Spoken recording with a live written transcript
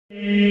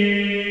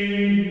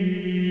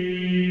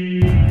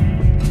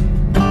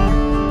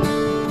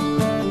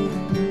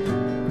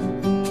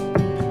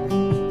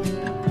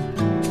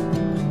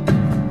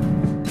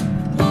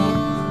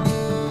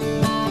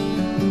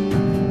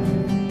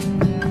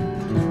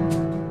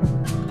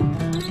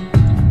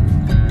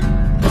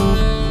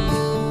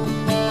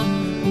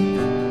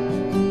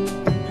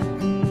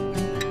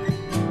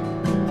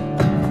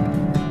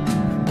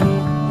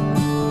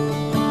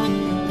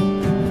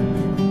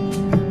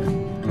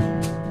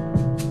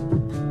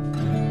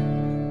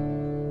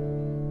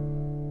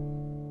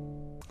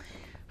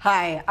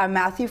Hi, I'm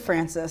Matthew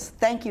Francis.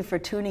 Thank you for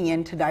tuning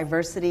in to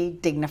Diversity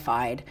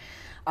Dignified.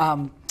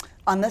 On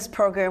this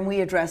program,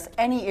 we address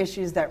any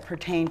issues that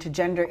pertain to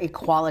gender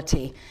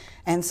equality.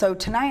 And so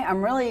tonight,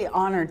 I'm really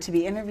honored to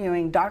be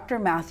interviewing Dr.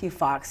 Matthew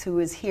Fox, who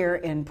is here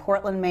in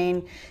Portland,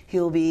 Maine.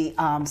 He'll be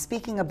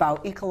speaking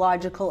about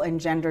ecological and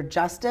gender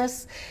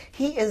justice.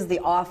 He is the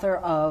author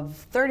of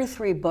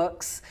 33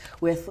 books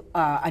with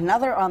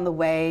another on the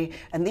way,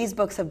 and these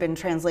books have been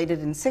translated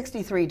in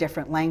 63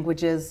 different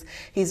languages.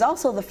 He's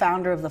also the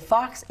founder of the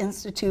Fox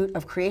Institute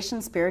of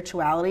Creation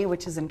Spirituality,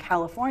 which is in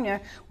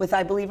California, with,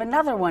 I believe,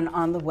 another one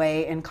on the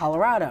way in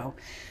Colorado.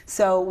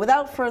 So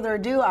without further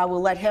ado, I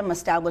will let him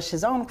establish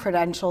his own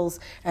credentials,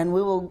 and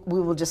we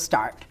will just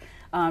start.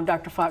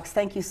 Dr. Fox,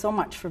 thank you so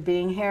much for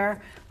being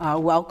here.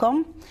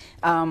 Welcome.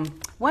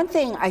 One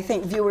thing I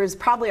think viewers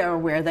probably are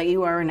aware that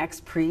you are an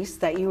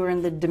ex-priest, that you were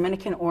in the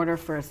Dominican order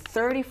for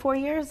 34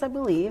 years, I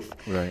believe.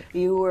 Right.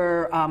 You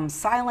were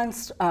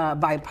silenced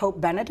by Pope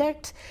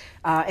Benedict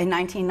in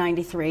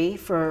 1993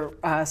 for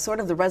sort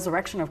of the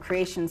resurrection of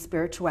creation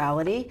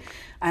spirituality.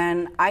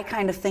 And I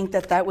kind of think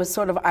that that was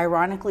sort of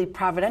ironically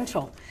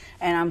providential.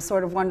 And I'm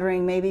sort of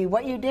wondering maybe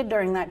what you did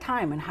during that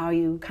time and how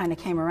you kind of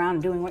came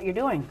around doing what you're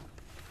doing.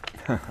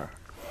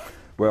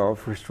 Well,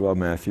 first of all,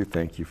 Matthew,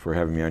 thank you for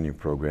having me on your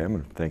program,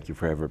 and thank you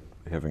for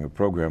having a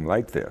program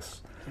like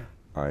this. Yeah.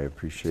 I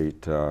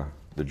appreciate the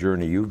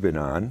journey you've been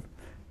on.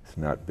 It's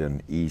not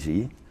been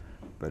easy,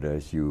 but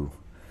as you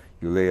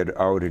lay it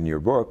out in your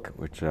book,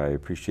 which I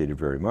appreciated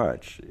very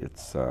much,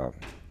 it's a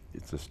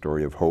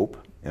story of hope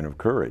and of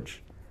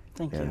courage.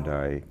 Thank you. And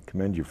I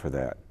commend you for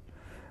that.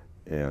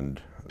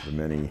 And the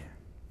many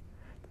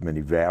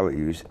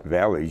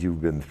valleys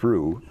you've been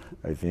through,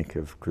 I think,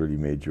 have clearly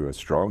made you a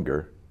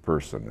stronger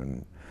person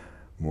and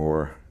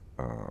more,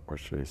 what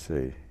should I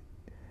say,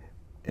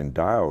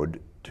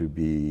 endowed to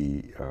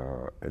be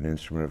an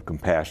instrument of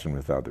compassion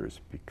with others,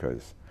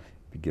 because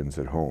it begins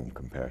at home,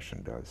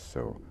 compassion does.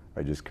 So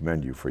I just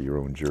commend you for your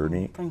own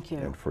journey. Thank you.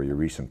 And for your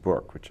recent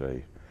book, which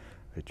I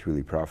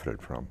truly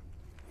profited from.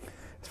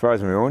 As far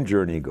as my own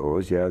journey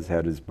goes, yeah, it's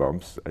had its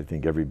bumps. I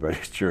think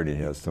everybody's journey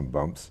has some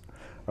bumps.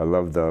 I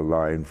love the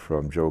line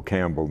from Joe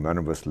Campbell, none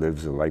of us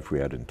lives the life we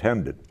had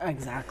intended.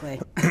 Exactly.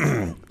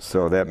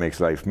 So that makes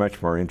life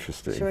much more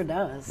interesting. Sure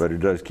does. But it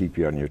does keep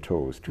you on your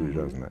toes too,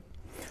 doesn't it?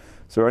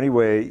 So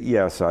anyway,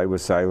 yes, I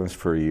was silenced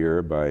for a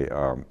year by,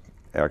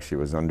 actually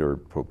it was under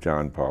Pope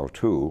John Paul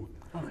II.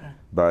 Okay.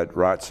 But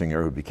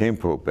Ratzinger, who became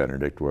Pope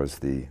Benedict, was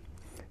the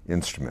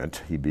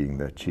instrument, he being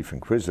the chief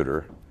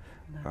inquisitor,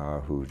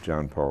 who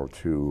John Paul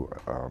II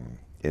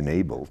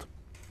enabled.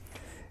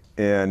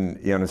 And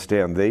you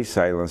understand, they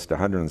silenced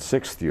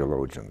 106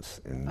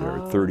 theologians in their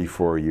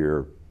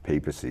 34-year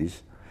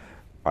papacies.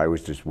 I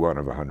was just one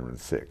of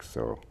 106,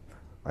 so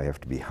I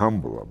have to be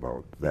humble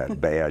about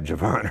that badge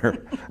of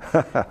honor.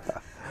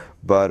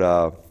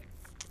 But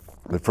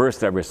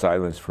first I was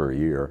silenced for a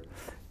year,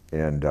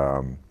 and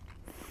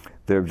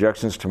their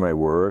objections to my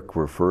work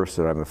were first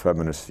that I'm a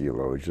feminist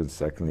theologian,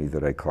 secondly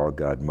that I call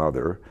God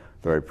Mother,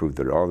 though I proved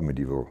that all the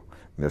medieval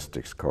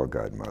mystics call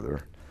God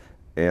Mother,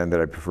 and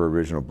that I prefer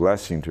original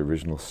blessing to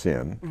original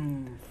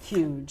sin.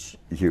 Huge.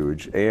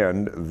 Huge,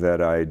 and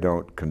that I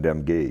don't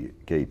condemn gay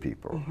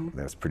people.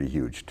 That's pretty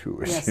huge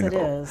too, as yes, you know.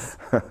 It is.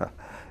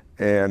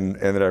 and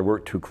that I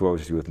work too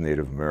closely with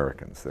Native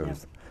Americans.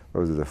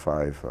 Those are the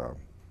 5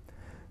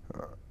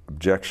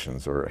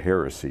 objections or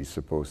heresies,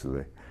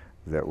 supposedly,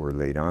 that were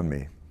laid on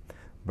me.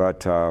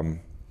 But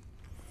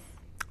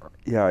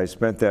yeah, I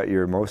spent that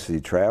year mostly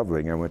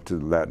traveling. I went to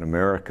Latin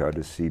America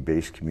to see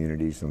base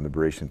communities and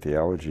liberation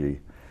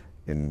theology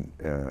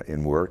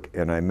in work,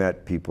 and I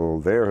met people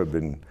there who had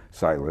been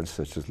silenced,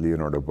 such as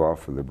Leonardo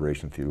Boff, a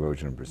liberation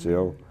theologian in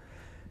Brazil,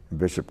 and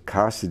Bishop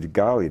Cassi de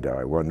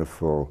Galida, a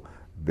wonderful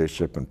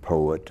bishop and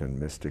poet and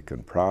mystic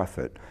and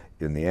prophet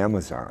in the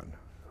Amazon,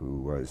 who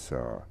was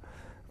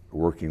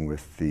working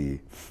with the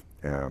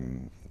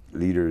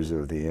leaders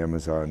of the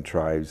Amazon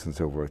tribes and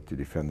so forth to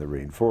defend the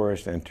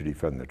rainforest and to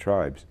defend the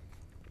tribes.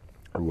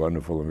 A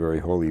wonderful and very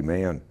holy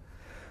man.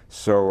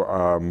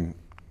 So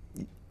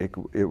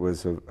it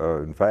was,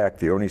 in fact,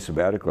 the only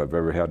sabbatical I've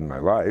ever had in my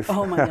life.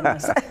 Oh my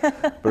goodness.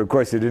 But of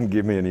course, it didn't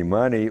give me any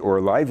money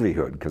or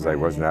livelihood, because I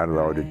was not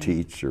allowed to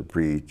teach or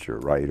preach or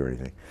write or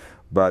anything.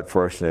 But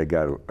fortunately, I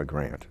got a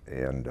grant,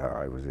 and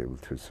I was able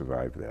to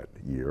survive that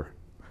year.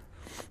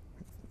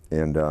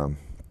 And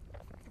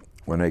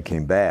when I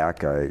came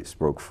back, I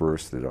spoke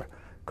first at a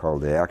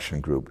called the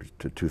Action Group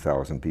to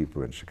 2,000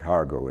 people in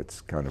Chicago.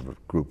 It's kind of a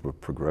group of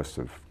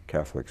progressive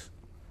Catholics.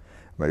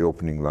 My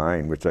opening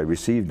line, which I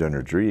received in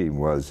a dream,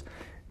 was,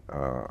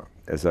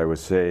 as I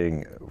was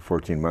saying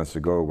 14 months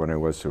ago when I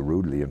was so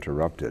rudely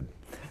interrupted,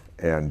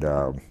 and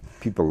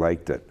people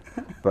liked it,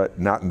 but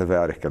not in the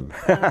Vatican.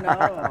 Oh,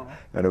 no.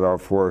 And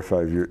about 4 or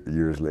 5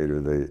 years later,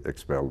 they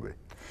expelled me.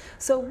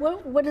 So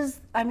what is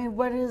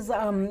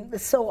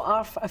so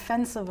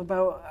offensive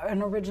about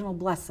an original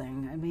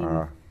blessing? I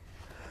mean,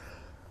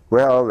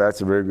 well,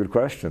 that's a very good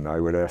question. I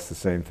would ask the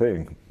same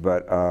thing.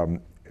 But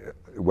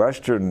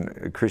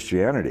Western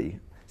Christianity,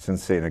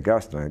 since St.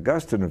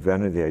 Augustine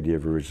invented the idea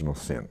of original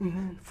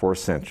sin, 4th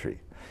century.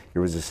 It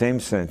was the same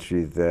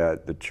century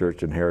that the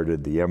church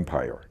inherited the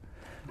empire.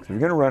 So if you're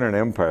going to run an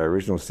empire,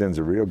 original sin's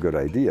a real good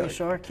idea. Yeah,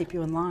 sure, keep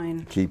you in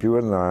line. Keep you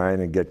in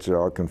line and get you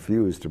all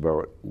confused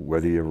about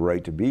whether you have a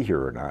right to be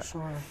here or not.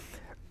 Sure.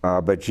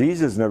 But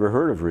Jesus never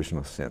heard of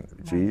original sin.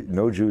 Right.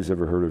 No Jews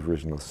ever heard of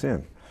original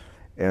sin.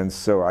 And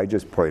so I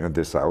just pointed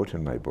this out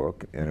in my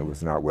book, and it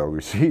was not well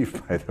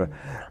received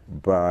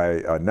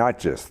by not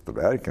just the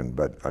Vatican,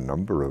 but a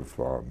number of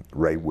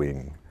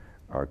right-wing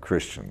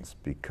Christians,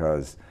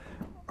 because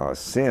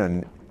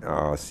sin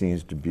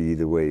seems to be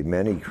the way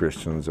many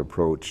Christians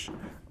approach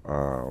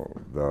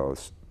the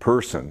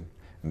person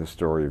in the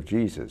story of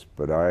Jesus.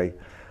 But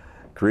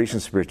creation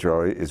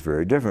spirituality is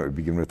very different. We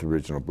begin with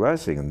original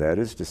blessing, and that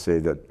is to say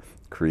that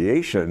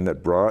creation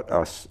that brought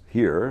us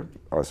here,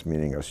 us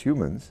meaning us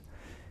humans,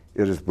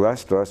 it has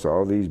blessed us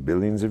all these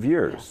billions of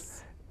years.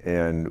 Yes.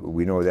 And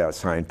we know that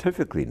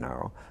scientifically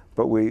now,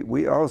 but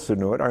we also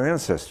know it, our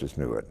ancestors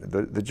knew it,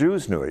 the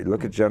Jews knew it.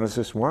 Look at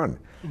Genesis 1.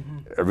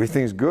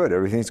 Everything's good,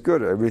 everything's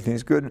good,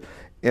 everything's good.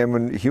 And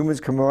when humans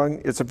come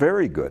along, it's a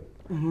very good.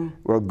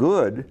 Well,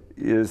 good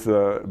is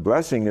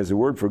blessing is a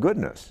word for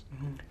goodness.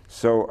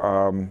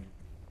 So,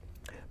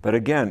 but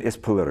again, it's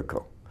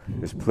political.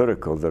 It's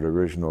political that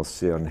original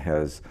sin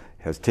has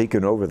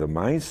taken over the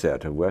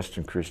mindset of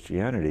Western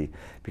Christianity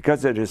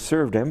because it has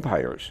served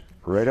empires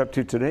right up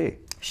to today.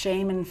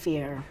 Shame and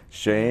fear.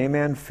 Shame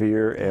and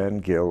fear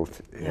and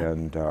guilt,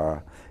 and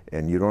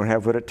you don't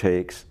have what it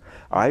takes.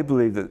 I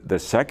believe that the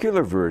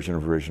secular version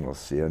of original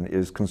sin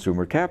is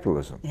consumer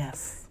capitalism.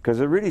 Yes. Because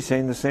they're really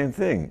saying the same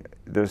thing.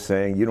 They're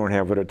saying you don't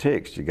have what it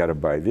takes. You got to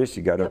buy this.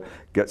 You got to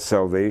get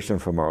salvation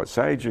from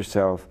outside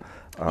yourself.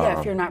 Yeah,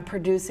 if you're not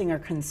producing or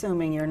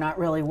consuming, you're not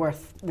really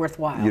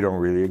worthwhile. You don't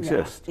really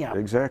exist. Yeah.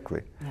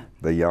 Exactly. Yeah.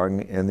 The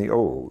young and the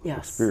old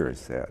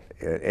experience that.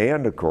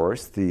 And of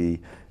course,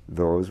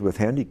 those with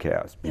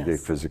handicaps, be they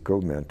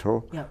physical,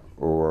 mental,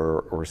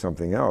 or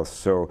something else.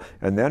 So,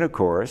 and then of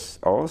course,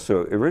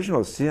 also,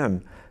 original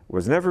sin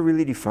was never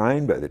really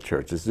defined by the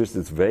church. It's just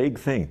this vague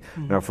thing.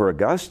 Now, for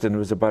Augustine, it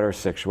was about our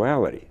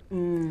sexuality.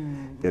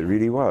 It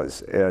really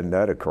was. And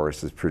that, of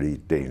course, is pretty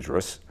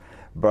dangerous.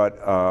 But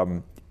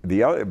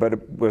but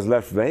it was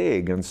left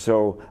vague, and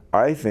so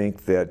I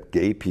think that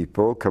gay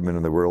people come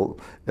into the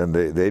world and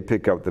they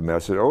pick up the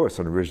message, oh, it's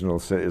an original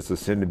sin, it's a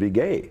sin to be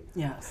gay.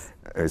 Yes.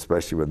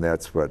 Especially when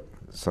that's what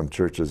some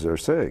churches are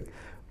saying.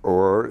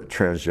 Or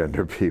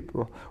transgender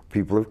people,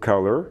 people of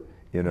color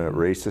in a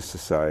racist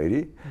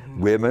society,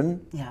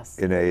 women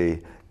in a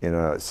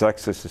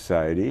sexist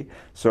society.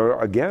 So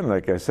again,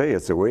 like I say,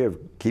 it's a way of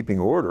keeping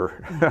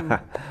order,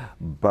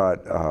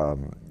 but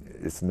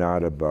it's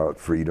not about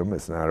freedom,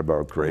 it's not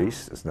about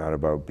grace, it's not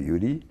about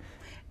beauty,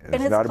 and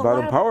it's not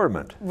about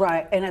empowerment.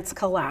 Right, and it's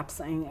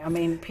collapsing. I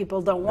mean,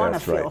 people don't want to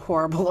feel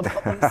horrible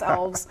about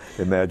themselves.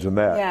 Imagine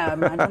that. Yeah,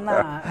 imagine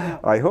that. Yeah.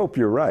 I hope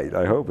you're right.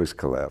 I hope it's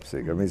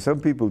collapsing. I mean, some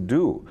people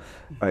do.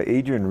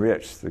 Adrienne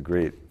Rich, the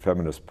great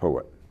feminist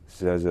poet,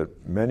 says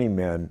that many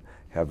men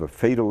have a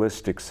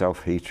fatalistic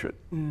self-hatred.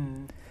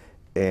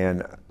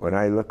 And when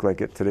I look like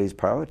at today's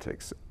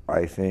politics,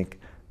 I think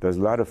there's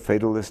a lot of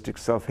fatalistic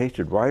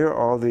self-hatred. Why are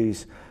all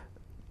these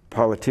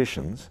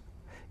politicians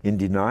in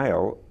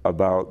denial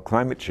about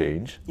climate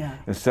change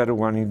instead of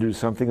wanting to do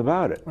something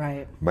about it?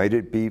 Right. Might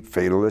it be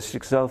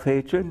fatalistic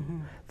self-hatred?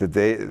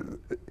 That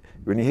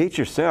when you hate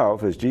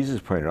yourself, as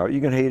Jesus pointed out, you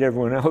can hate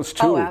everyone else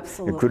too. Oh,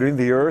 absolutely. Including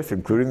the earth,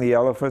 including the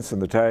elephants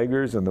and the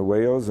tigers and the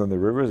whales and the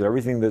rivers,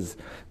 everything that's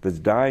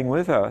dying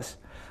with us.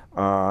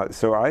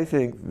 So I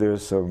think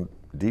there's some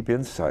deep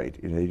insight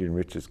in Adrienne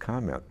Rich's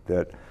comment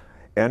that,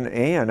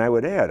 and I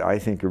would add, I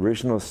think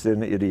original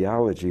sin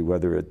ideology,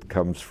 whether it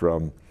comes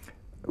from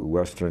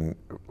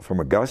from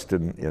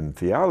Augustine in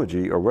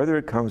theology, or whether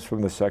it comes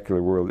from the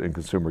secular world in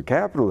consumer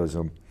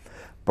capitalism,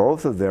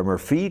 both of them are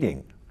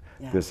feeding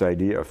this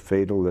idea of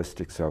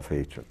fatalistic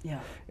self-hatred.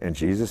 And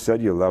Jesus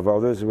said, you love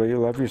others the way you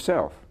love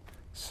yourself.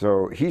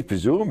 So he's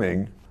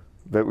presuming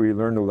that we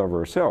learn to love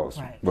ourselves.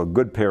 Well,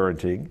 good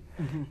parenting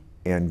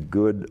and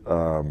good,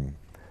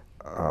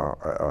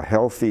 a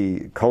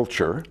healthy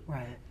culture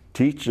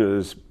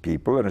teaches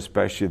people, and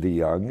especially the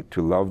young,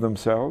 to love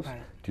themselves,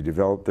 to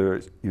develop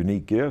their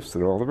unique gifts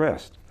and all the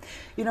rest.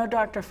 You know,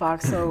 Dr.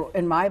 Fox, so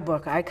in my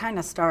book, I kind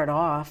of start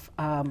off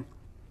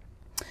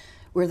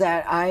were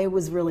that I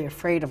was really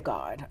afraid of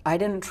God. I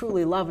didn't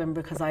truly love him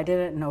because I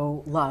didn't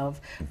know love,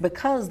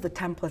 because the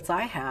templates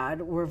I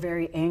had were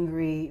very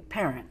angry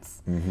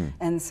parents.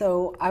 And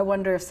so I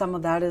wonder if some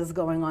of that is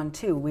going on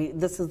too.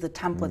 This is the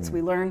templates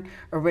we learn: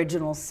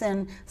 original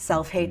sin,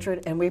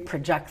 self-hatred, and we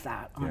project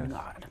that on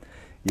God.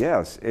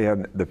 Yes,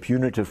 and the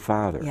punitive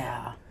father.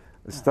 Yeah.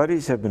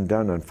 Studies have been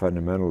done on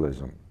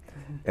fundamentalism,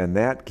 and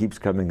that keeps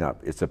coming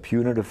up. It's a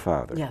punitive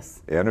father.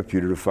 Yes. And a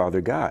punitive father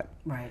God.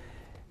 Right.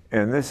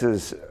 And this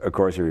is, of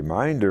course, a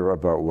reminder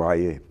about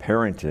why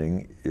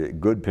parenting,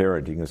 good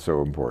parenting, is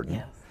so important.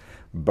 Yes.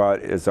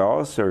 But it's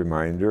also a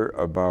reminder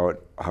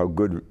about how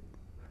good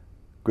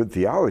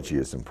theology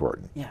is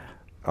important.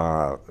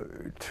 Yeah.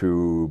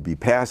 To be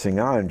passing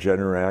on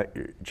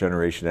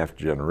generation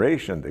after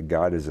generation that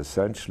God is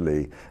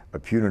essentially a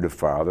punitive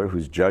father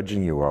who's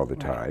judging you all the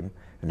time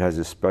and has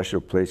a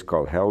special place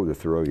called hell to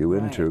throw you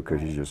into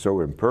because you're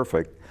so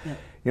imperfect. Yeah.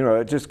 You know,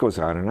 it just goes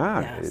on and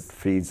on. Yes. It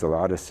feeds a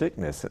lot of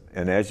sickness.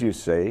 And as you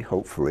say,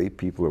 hopefully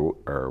people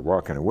are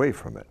walking away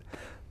from it.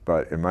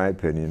 But in my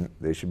opinion,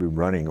 they should be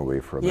running away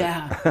from it.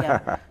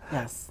 Yeah.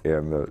 Yes.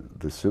 And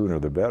the sooner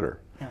the better.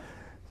 Yeah.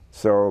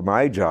 So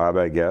my job,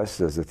 I guess,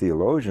 as a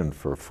theologian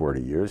for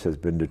 40 years has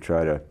been to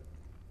try to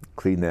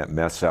clean that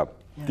mess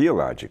up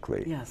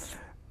theologically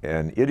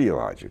and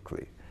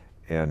ideologically.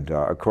 And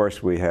of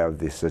course, we have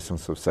the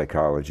systems of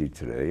psychology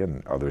today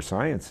and other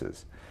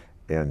sciences.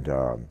 And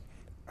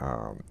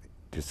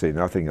to say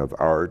nothing of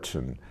art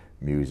and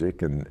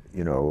music, and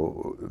you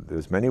know,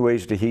 there's many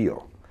ways to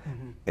heal.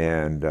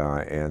 And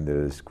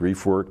there's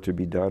grief work to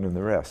be done and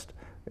the rest,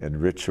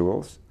 and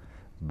rituals.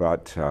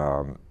 But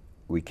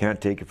we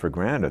can't take it for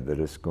granted that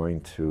it's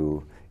going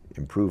to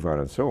improve on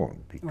its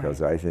own,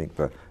 because I think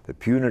the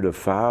punitive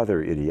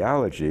father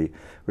ideology,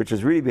 which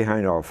is really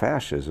behind all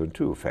fascism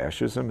too.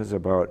 Fascism is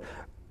about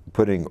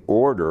putting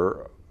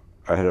order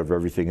ahead of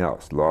everything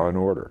else, law and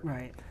order.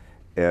 Right.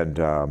 And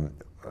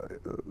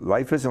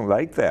life isn't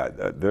like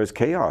that. There's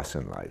chaos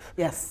in life.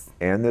 Yes.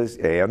 And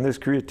there's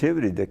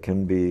creativity that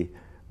can be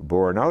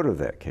born out of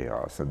that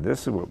chaos. And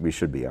this is what we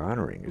should be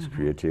honoring, is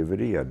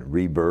creativity and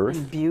rebirth.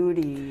 And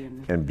beauty.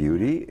 And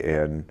beauty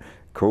and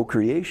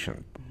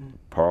co-creation.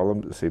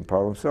 St.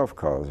 Paul himself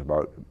calls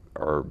about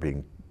our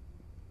being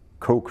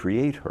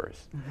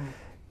co-creators.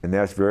 And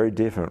that's very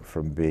different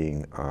from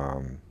being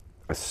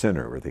a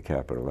sinner with a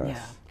capital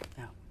S.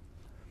 Yeah.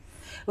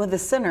 Well, the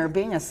sinner,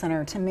 being a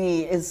sinner, to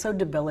me, is so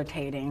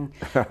debilitating.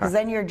 Because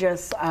then you're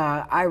just,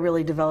 I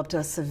really developed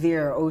a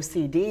severe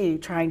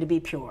OCD trying to be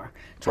pure.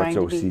 What's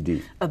OCD?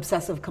 Be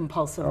obsessive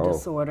compulsive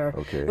disorder.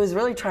 Okay. It was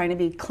really trying to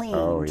be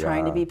clean,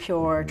 trying to be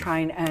pure,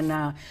 and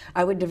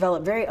I would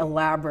develop very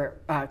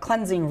elaborate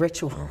cleansing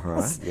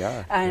rituals.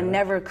 And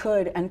never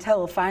could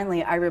until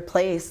finally I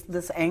replaced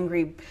this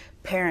angry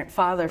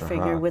parent-father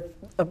figure with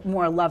a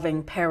more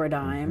loving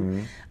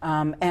paradigm.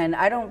 And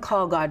I don't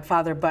call God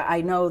Father, but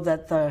I know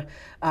that the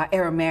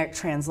Aramaic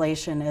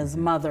translation is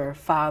Mother,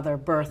 Father,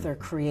 Birther,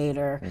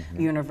 Creator,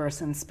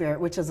 Universe, and Spirit,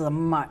 which is a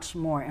much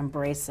more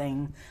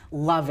embracing,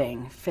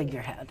 loving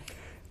figurehead.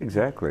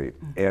 Exactly.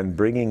 And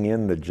bringing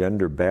in the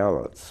gender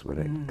balance when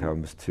it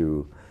comes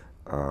to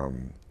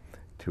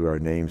our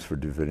names for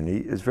divinity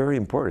is very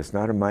important. It's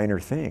not a minor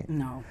thing.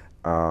 No.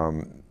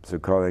 So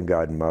calling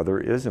God Mother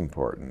is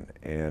important.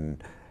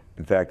 And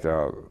in fact,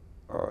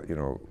 you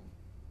know,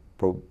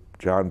 Pope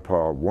John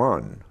Paul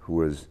I, who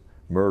was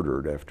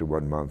murdered after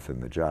 1 month in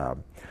the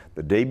job,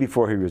 the day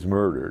before he was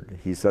murdered,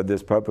 he said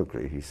this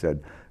publicly. He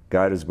said,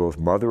 God is both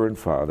mother and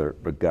father,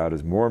 but God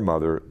is more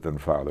mother than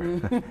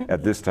father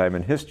at this time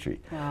in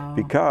history. Wow.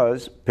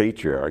 Because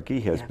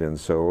patriarchy has been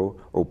so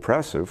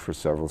oppressive for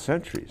several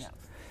centuries.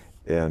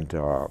 And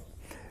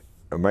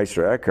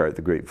Meister Eckhart,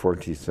 the great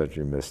 14th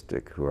century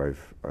mystic, who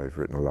I've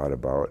written a lot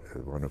about, a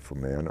wonderful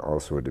man,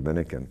 also a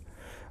Dominican,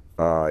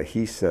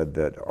 he said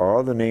that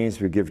all the names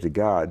we give to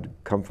God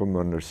come from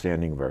an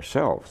understanding of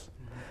ourselves.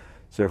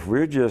 So if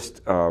we're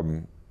just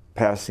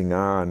passing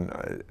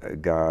on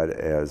God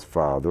as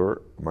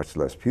Father, much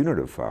less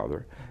punitive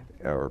Father,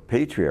 or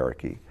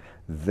patriarchy,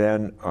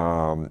 then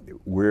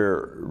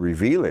we're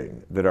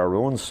revealing that our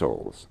own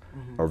souls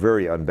are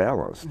very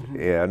unbalanced,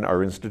 and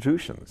our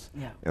institutions.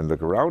 And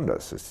look around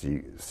us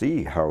to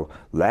see how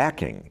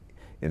lacking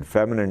in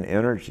feminine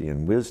energy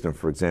and wisdom,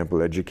 for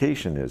example,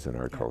 education is in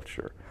our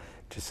culture,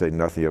 to say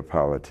nothing of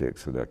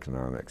politics and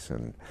economics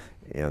and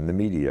the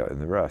media and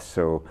the rest.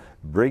 So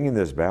bringing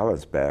this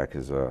balance back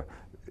is an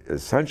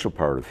essential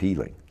part of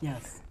healing.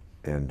 Yes.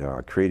 And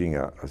creating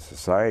a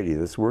society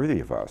that's worthy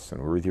of us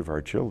and worthy of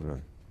our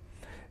children.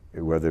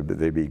 Whether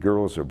they be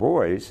girls or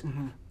boys,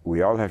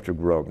 we all have to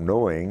grow up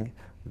knowing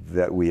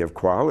that we have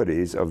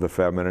qualities of the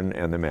feminine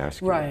and the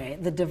masculine.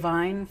 Right, the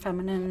divine,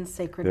 feminine,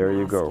 sacred, there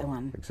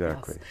masculine. You go,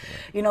 exactly. Yes.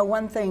 Yeah. You know,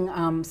 one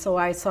thing, so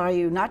I saw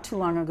you not too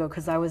long ago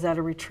because I was at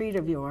a retreat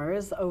of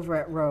yours over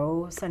at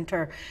Rowe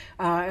Center,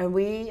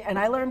 and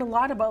I learned a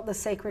lot about the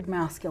sacred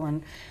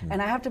masculine,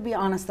 and I have to be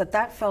honest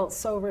that felt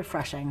so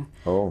refreshing,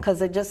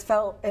 because it just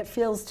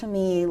feels to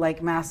me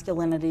like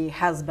masculinity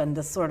has been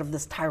this sort of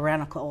this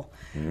tyrannical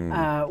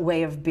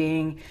way of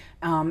being,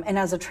 and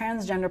as a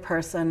transgender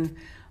person,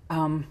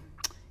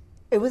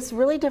 it was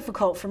really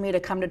difficult for me to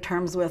come to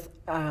terms with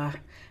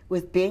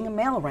being a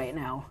male right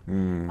now.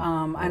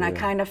 And I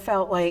kind of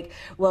felt like,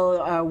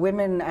 well,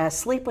 women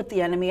sleep with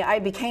the enemy, I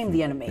became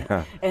the enemy.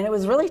 And it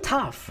was really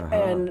tough.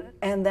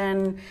 And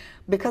then,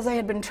 because I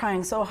had been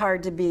trying so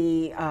hard to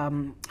be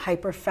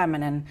hyper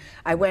feminine,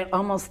 I went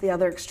almost the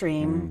other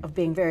extreme of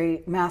being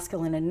very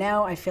masculine. And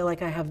now I feel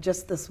like I have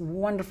just this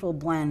wonderful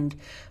blend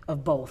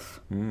of both.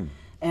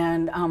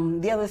 And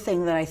the other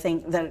thing that I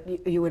think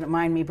that you wouldn't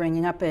mind me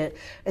bringing up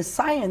is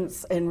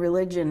science and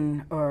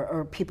religion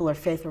or people of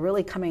faith are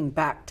really coming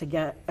back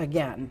to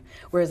again,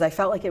 whereas I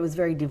felt like it was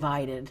very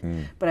divided.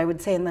 But I would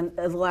say in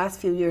the last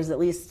few years, at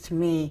least to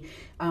me,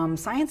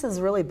 science is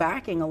really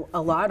backing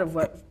a lot of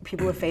what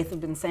people of faith have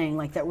been saying,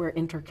 like that we're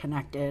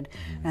interconnected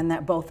and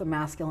that both the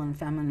masculine and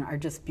feminine are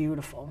just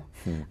beautiful.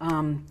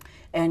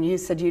 And you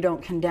said you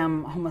don't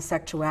condemn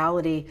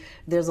homosexuality.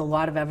 There's a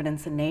lot of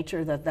evidence in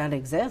nature that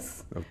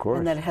exists. Of course.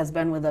 And that it has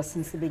been with us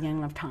since the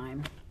beginning of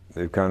time.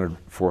 They've counted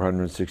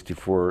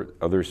 464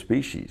 other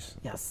species.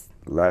 Yes.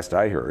 Last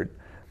I heard,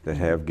 that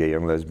have gay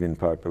and lesbian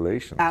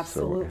populations.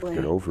 Absolutely.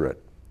 So get over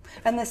it.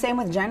 And the same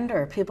with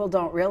gender. People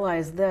don't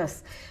realize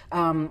this.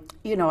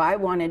 You know, I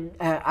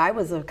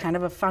was a kind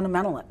of a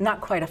fundamentalist, not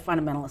quite a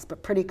fundamentalist,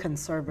 but pretty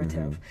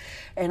conservative.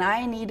 And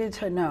I needed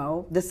to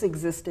know this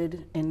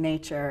existed in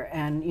nature.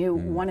 And you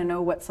want to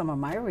know what some of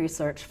my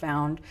research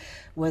found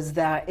was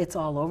that it's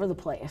all over the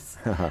place.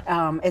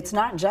 It's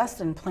not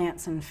just in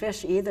plants and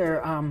fish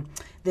either.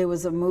 There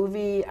was a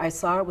movie I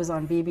saw, it was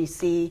on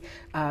BBC,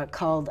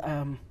 called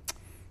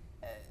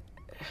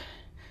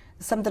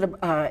something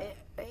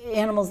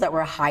animals that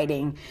were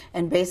hiding,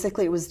 and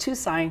basically it was two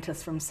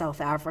scientists from South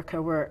Africa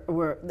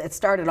were it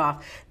started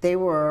off, they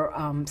were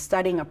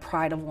studying a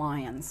pride of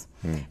lions,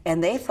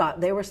 and they thought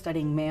they were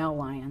studying male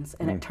lions,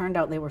 and it turned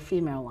out they were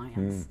female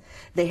lions.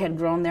 They had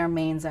grown their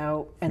manes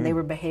out and they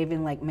were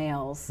behaving like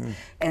males,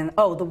 and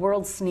the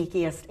world's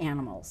sneakiest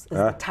animals is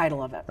the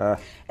title of it.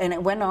 And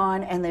it went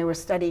on, and they were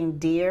studying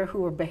deer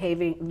who were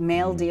behaving,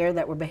 male deer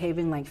that were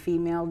behaving like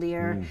female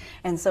deer,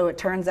 and so it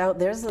turns out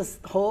there's this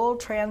whole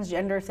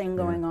transgender thing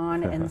going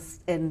on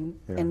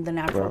in the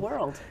natural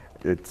world.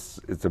 It's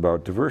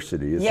about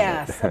diversity, isn't it?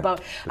 Yes,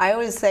 I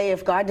always say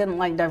if God didn't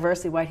like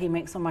diversity, why'd he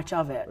make so much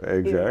of it?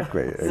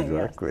 Exactly,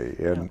 exactly.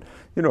 And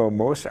you know,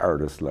 most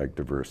artists like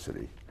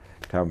diversity.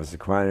 Thomas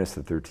Aquinas,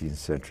 the 13th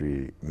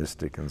century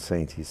mystic and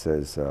saint, he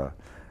says,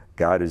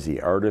 God is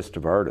the artist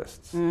of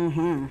artists.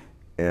 And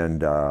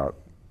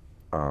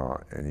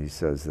he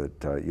says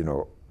that, you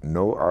know,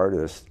 no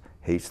artist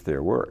hates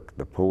their work.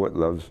 The poet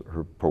loves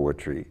her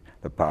poetry.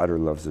 The potter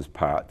loves his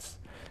pots.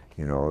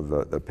 You know,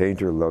 the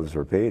painter loves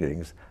her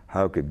paintings.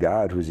 How could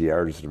God, who's the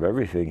artist of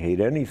everything, hate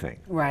anything?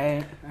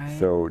 Right, right.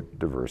 So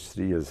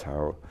diversity is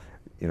how,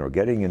 you know,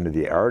 getting into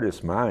the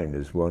artist's mind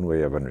is one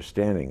way of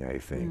understanding, I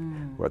think,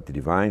 what the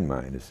divine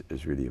mind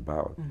is really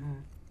about.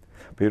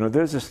 But you know,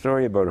 there's a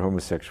story about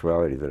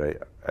homosexuality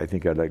that I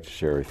think I'd like to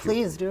share with you.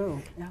 Please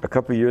do. Yeah. A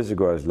couple of years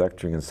ago, I was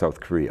lecturing in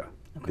South Korea.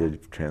 They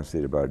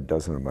translated about a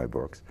dozen of my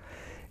books.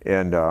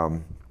 And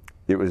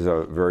it was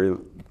a very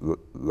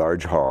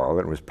large hall,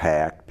 and it was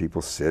packed,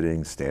 people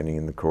sitting, standing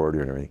in the corridor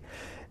and everything.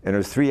 And it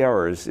was 3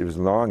 hours, it was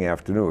a long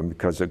afternoon,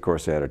 because of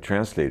course I had a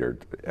translator.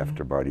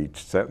 After about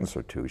each sentence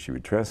or two, she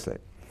would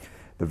translate.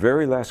 The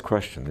very last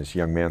question, this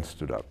young man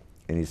stood up,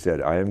 and he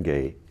said, I am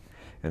gay,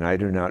 and I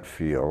do not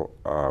feel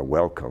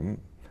welcome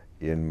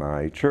in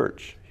my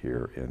church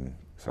here in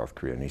South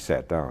Korea. And he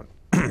sat down.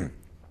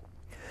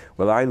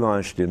 Well, I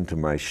launched into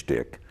my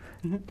shtick,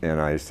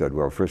 and I said,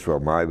 well, first of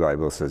all, my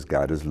Bible says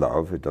God is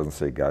love. It doesn't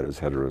say God is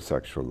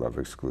heterosexual love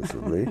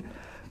exclusively.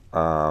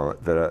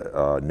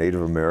 That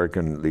Native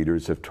American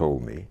leaders have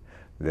told me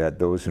that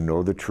those who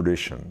know the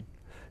tradition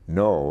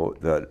know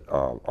that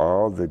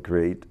all the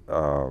great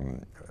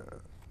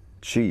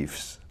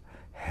chiefs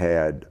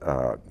had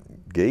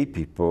gay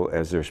people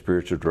as their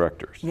spiritual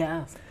directors.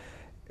 Yes.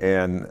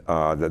 And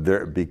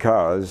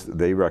because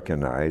they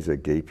recognize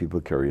that gay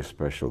people carry a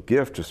special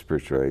gift of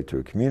spirituality to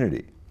a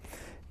community.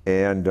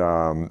 And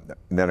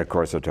then, of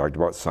course, I talked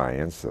about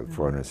science,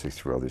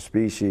 464 other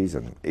species,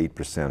 and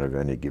 8% of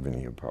any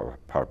given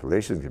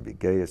population can be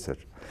gay,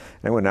 etc.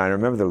 And when I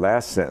remember the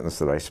last sentence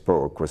that I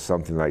spoke was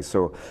something like,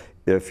 so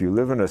if you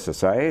live in a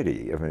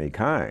society of any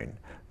kind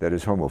that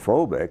is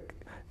homophobic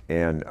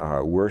and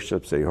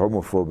worships a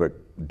homophobic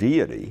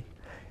deity,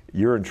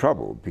 you're in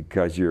trouble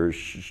because you're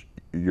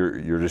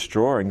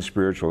destroying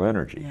spiritual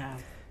energy. Yeah.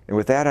 And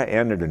with that I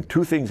ended, and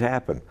two things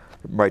happened.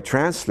 My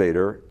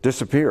translator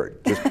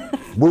disappeared. Just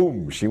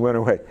boom, she went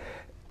away.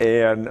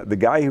 And the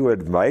guy who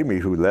had invited me,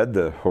 who led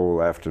the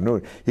whole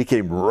afternoon, he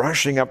came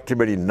rushing up to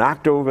me and he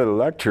knocked over the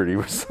lectern. He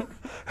was,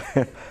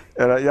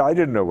 and I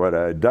didn't know what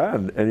I had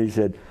done. And he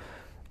said,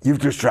 "You've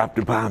just dropped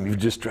a bomb, you've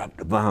just dropped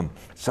a bomb.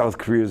 South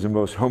Korea is the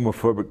most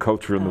homophobic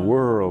culture in the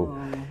world."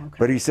 Okay.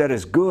 But he said,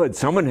 "It's good,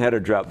 someone had to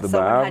drop the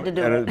bomb, had to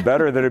do and it. it's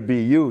better that it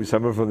be you,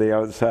 someone from the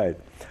outside."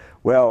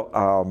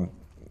 Well,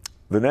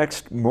 the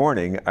next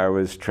morning, I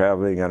was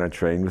traveling on a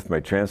train with my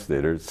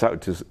translator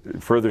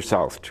further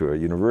south to a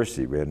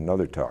university. We had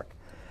another talk.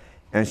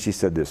 And she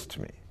said this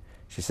to me.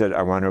 She said,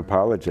 "I want to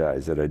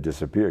apologize that I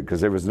disappeared,"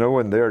 because there was no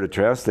one there to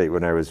translate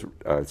when I was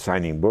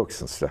signing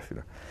books and stuff. You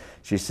know.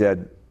 She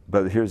said,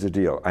 "But here's the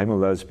deal, I'm a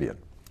lesbian.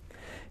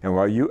 And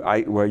while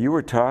you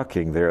were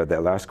talking there,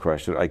 that last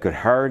question, I could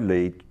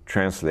hardly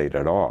translate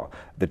at all.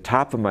 The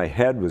top of my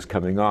head was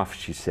coming off,"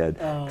 she said,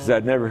 because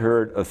I'd never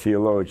heard a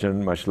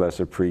theologian, much less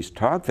a priest,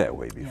 talk that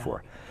way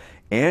before.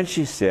 Yeah. And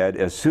she said,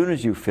 "As soon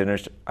as you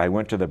finished, I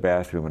went to the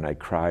bathroom and I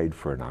cried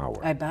for an hour."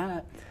 I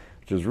bet.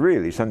 Which is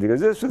really something,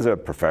 because this was a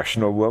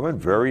professional woman,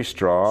 very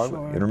strong,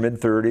 Sure. in her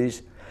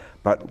mid-30s.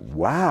 But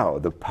wow,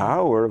 the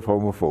power of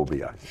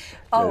homophobia.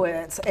 Oh,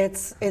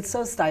 it's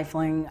so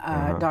stifling,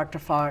 Dr.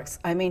 Fox.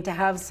 I mean, to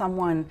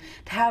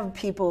have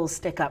people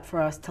stick up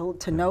for us,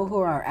 to know who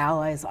our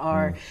allies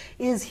are,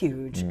 is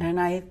huge. And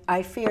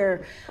I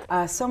fear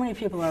so many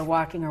people are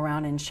walking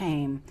around in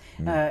shame,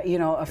 you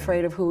know,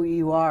 afraid of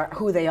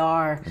who they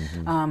are.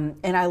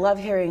 And I love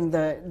hearing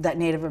that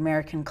Native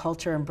American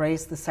culture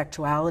embraced the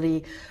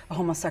sexuality,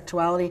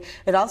 homosexuality.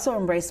 It also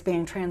embraced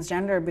being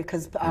transgender,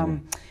 because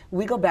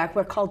we go back,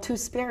 we're called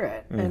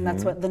Two-Spirit, and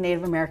that's what the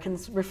Native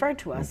Americans referred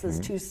to us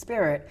as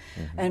Two-Spirit.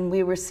 And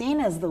we were seen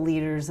as the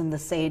leaders and the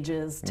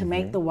sages to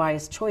make the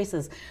wise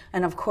choices.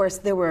 And of course,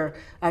 there were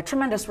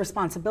tremendous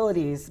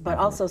responsibilities, but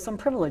also some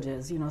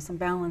privileges, you know, some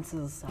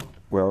balances. So.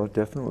 Well,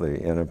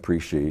 definitely, and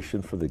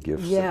appreciation for the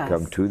gifts that Yes.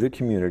 come to the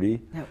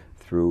community Yep.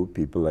 through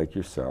people like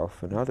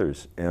yourself and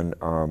others. And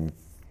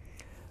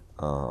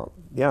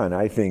yeah, and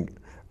I think,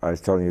 I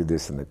was telling you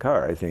this in the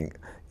car, I think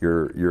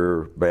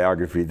your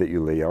biography that you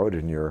lay out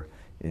in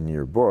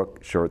your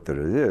book, short that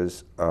it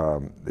is,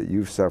 that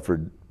you've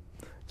suffered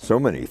so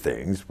many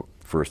things.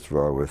 First of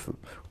all, with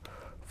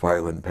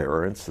violent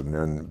parents, and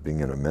then being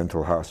in a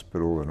mental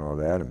hospital and all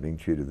that, and being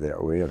treated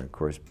that way, and of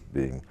course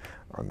being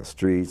on the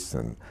streets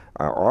and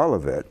all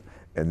of it,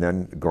 and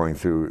then going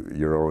through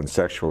your own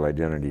sexual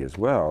identity as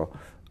well.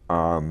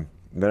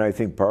 Then I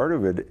think part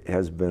of it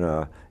has been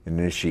an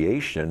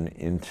initiation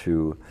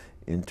into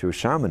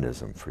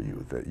shamanism for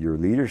you, that your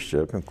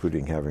leadership,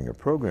 including having a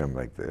program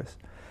like this,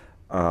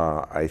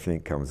 I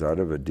think comes out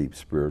of a deep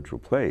spiritual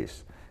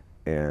place.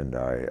 And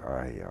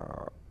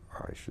I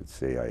should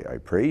say I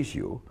praise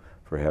you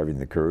for having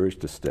the courage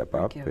to step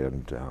up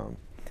and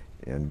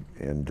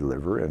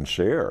deliver and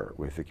share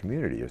with the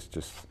community. It's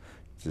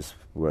just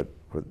what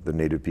the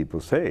Native people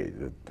say,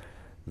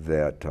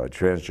 that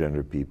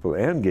transgender people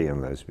and gay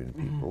and lesbian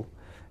people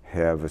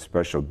have a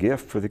special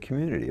gift for the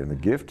community, and the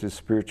gift is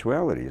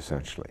spirituality,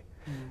 essentially.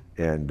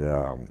 And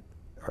a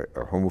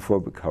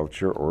homophobic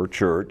culture or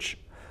church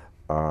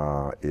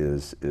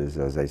is,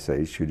 as I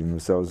say, shooting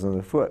themselves in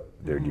the foot.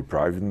 They're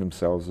depriving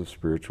themselves of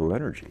spiritual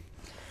energy.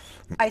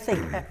 I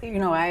think, you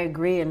know, I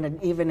agree, and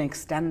to even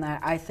extend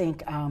that, I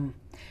think,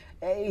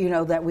 you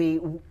know, that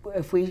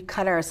if we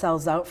cut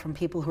ourselves out from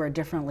people who are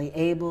differently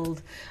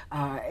abled,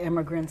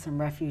 immigrants and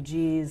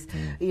refugees,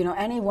 you know,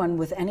 anyone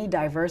with any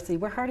diversity,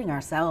 we're hurting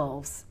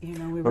ourselves. You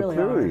know, we really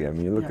clearly, are. I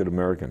mean, you look at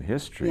American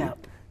history,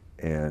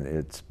 and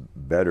its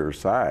better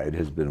side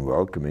has been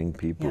welcoming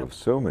people of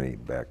so many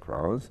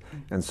backgrounds,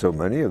 and so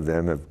many of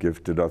them have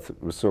gifted us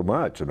with so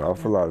much. An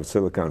awful lot of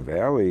Silicon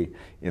Valley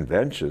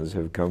inventions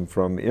have come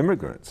from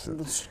immigrants.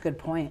 That's a good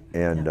point.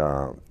 And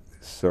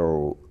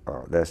so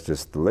that's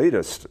just the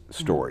latest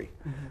story.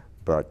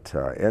 But,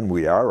 and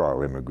we are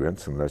all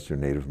immigrants unless you're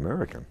Native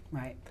American.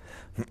 Right.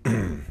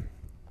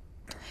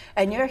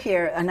 And you're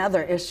here,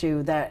 another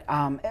issue that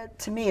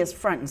to me is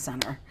front and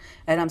center,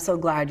 and I'm so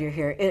glad you're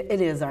here.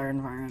 It is our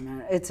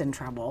environment. It's in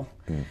trouble.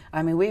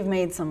 I mean, we've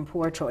made some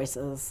poor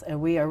choices, and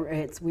we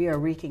are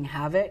wreaking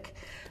havoc,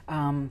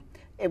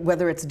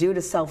 whether it's due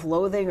to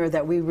self-loathing or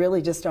that we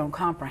really just don't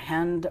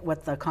comprehend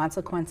what the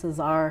consequences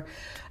are.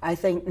 I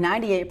think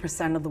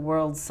 98% of the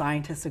world's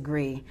scientists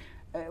agree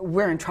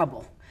we're in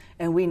trouble.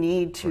 And we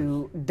need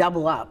to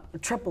double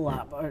up, triple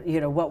up, or, you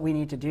know, what we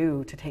need to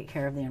do to take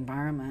care of the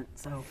environment.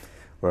 So.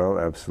 Well,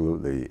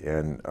 absolutely,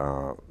 and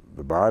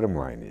the bottom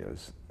line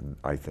is,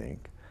 I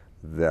think,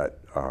 that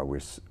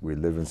we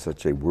live in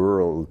such a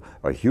world,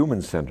 a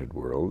human-centered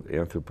world,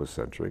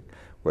 anthropocentric,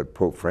 what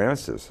Pope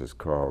Francis has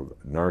called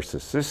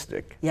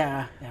narcissistic,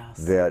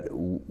 that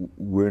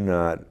we're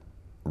not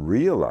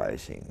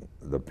realizing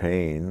the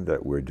pain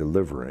that we're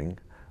delivering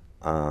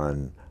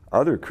on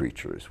other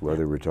creatures,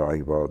 whether we're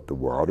talking about the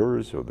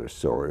waters or the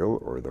soil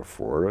or the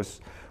forests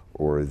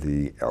or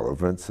the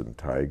elephants and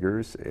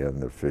tigers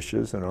and the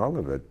fishes and all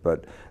of it.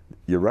 But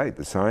you're right,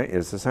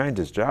 it's the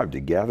scientist's job to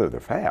gather the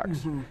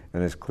facts. And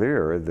it's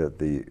clear that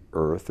the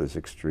earth is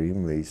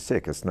extremely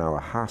sick. It's now a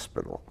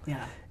hospital.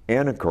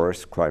 and of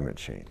course climate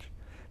change.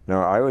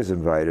 Now, I was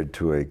invited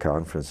to a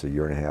conference a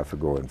year and a half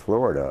ago in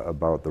Florida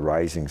about the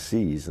rising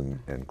seas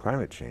and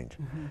climate change.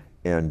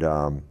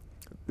 And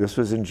this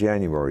was in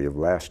January of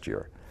last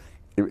year.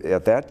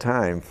 At that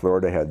time,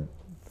 Florida had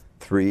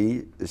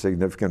 3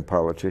 significant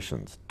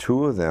politicians,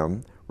 2 of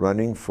them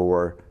running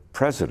for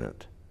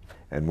president,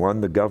 and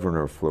 1 the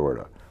governor of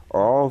Florida.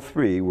 All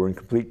 3 were in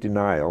complete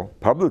denial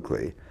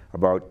publicly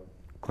about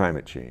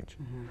climate change.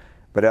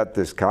 But at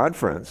this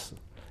conference,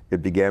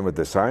 it began with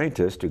the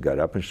scientist who got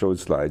up and showed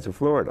slides of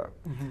Florida.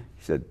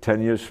 He said,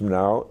 10 years from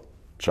now,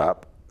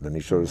 chop. Then he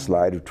showed a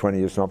slide of 20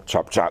 years from now,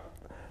 chop, chop.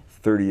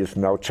 30 years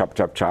from now, chop,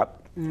 chop,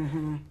 chop.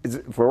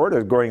 Florida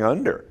is going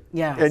under.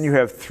 Yes. And you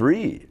have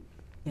 3,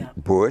 Yeah.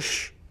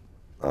 Bush,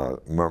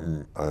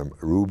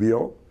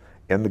 Rubio,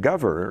 and the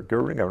governor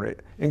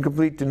in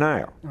complete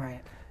denial.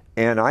 Right.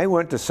 And I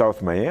went to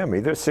South Miami.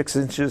 There's 6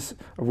 inches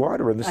of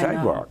water on the I know,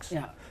 sidewalks.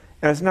 yeah.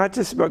 And it's not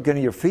just about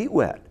getting your feet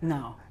wet.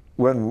 No.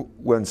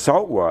 When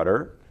salt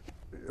water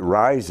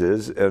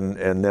rises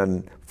and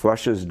then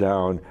flushes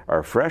down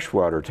our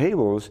freshwater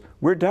tables,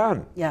 we're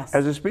done. Yes.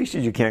 As a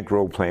species, you can't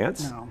grow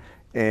plants No.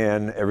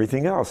 and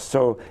everything else.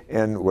 So,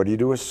 and what do you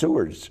do with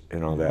sewers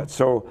and all that?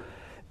 So,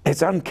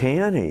 it's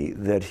uncanny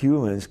that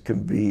humans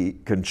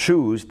can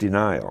choose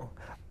denial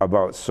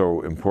about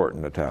so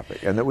important a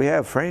topic, and that we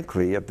have,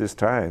 frankly, at this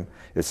time,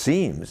 it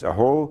seems, a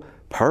whole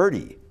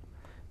party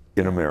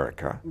in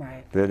America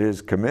Right. that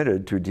is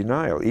committed to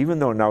denial. Even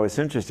though, now it's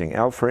interesting,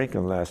 Al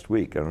Franken last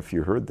week, I don't know if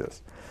you heard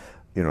this,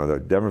 you know, the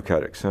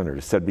Democratic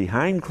senator, said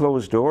behind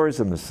closed doors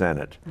in the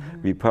Senate,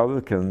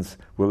 Republicans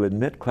will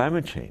admit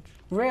climate change.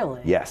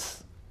 Really?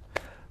 Yes.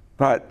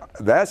 But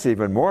that's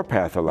even more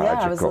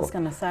pathological. Yeah, I was just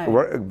going to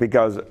say.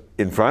 Because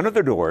in front of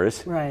the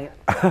doors, Right.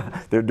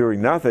 they're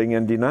doing nothing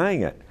and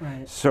denying it.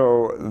 Right.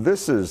 So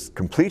this is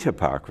complete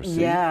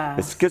hypocrisy. Yes.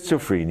 It's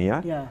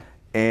schizophrenia. Yeah.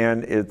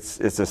 And it's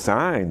a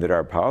sign that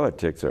our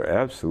politics are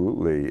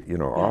absolutely, you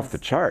know, off Yes. the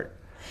chart.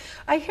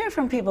 I hear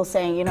from people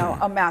saying, you know,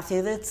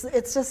 Matthew,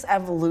 it's just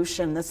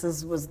evolution.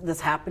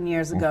 This happened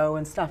years ago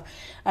and stuff.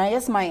 And I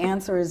guess my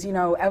answer is, you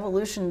know,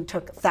 evolution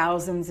took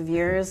thousands of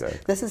years.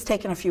 Exactly. This has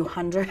taken a few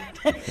hundred,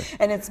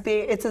 and it's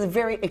a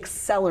very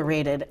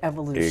accelerated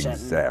evolution.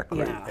 Exactly.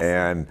 Yes.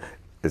 And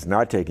it's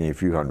not taking a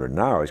few hundred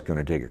now. It's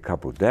going to take a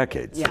couple of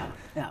decades. Yeah.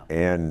 Yeah.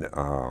 And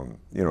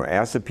you know,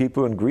 ask the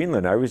people in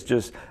Greenland. I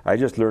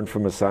just learned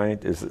from a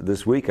scientist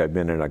this week. I've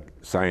been in a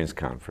science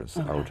conference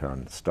out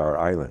on Star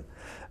Island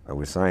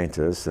with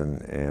scientists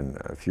and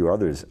a few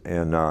others,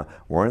 and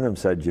one of them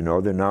said, you know,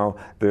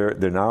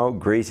 they're now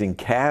grazing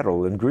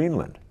cattle in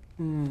Greenland.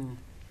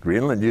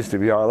 Greenland used to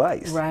be all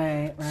ice.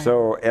 Right. Right.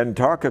 So, and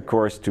talk, of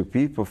course, to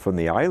people from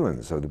the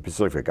islands, of the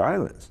Pacific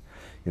Islands.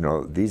 You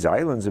know, these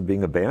islands are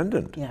being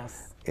abandoned.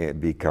 Yes.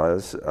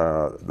 Because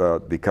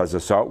the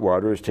salt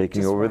water is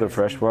taking Just over the rising,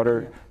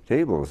 freshwater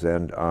tables,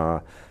 and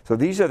so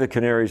these are the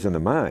canaries in the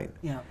mine.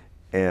 Yeah.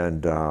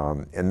 And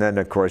then,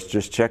 of course,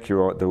 just check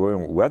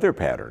the weather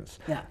patterns.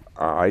 Yeah.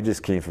 I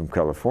just came from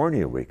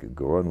California a week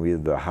ago, and we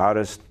had the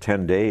hottest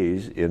 10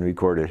 days in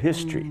recorded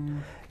history.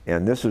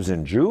 And this was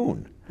in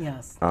June.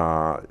 Yes.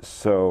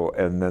 So,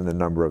 and then the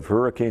number of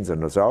hurricanes,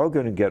 and it's all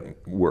going to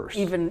get worse.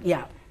 Even,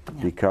 yeah.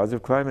 Because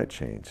of climate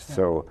change. Yeah.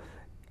 So,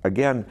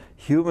 again,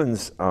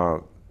 humans,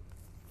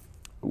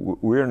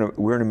 we're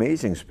an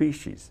amazing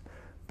species,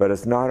 but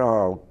it's not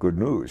all good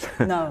news.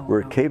 No.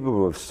 We're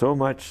capable of so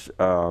much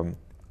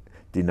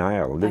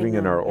denial, living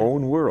in our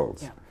own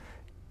worlds. Yeah.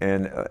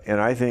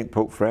 And I think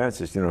Pope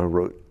Francis, you know,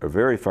 wrote a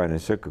very fine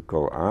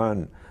encyclical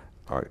on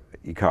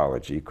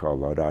ecology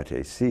called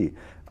Laudate Si.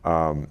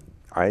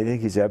 I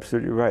think he's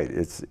absolutely right.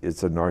 It's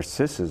a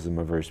narcissism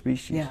of our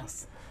species.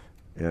 Yes.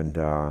 And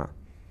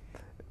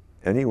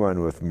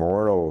anyone with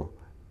moral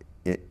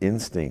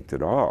instinct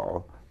at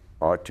all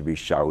ought to be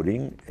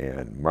shouting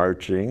and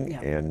marching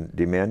and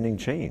demanding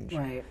change.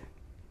 Right.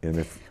 And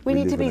if we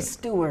need to be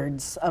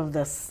stewards of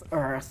this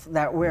earth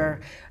that we're,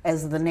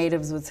 as the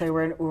natives would say,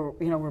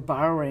 we're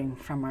borrowing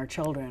from our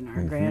children,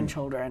 our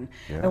grandchildren,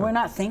 and we're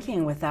not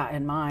thinking with that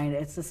in mind.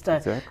 It's just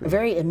a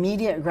very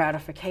immediate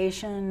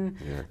gratification.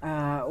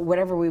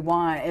 Whatever we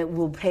want, it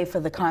will pay for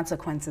the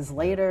consequences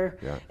later.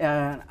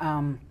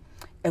 And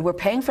we're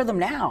paying for them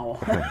now.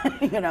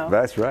 You know.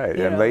 That's right.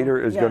 And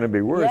later is going to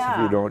be worse if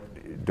you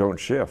don't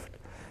shift.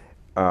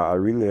 I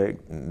really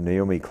like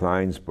Naomi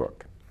Klein's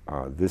book.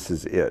 This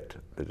Is It.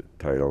 The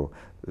title,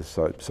 the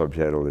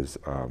subtitle is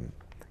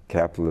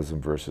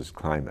Capitalism versus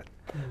Climate.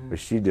 But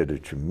she did a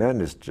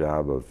tremendous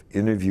job of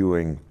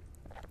interviewing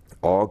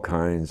all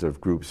kinds of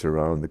groups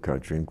around the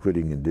country,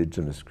 including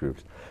indigenous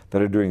groups,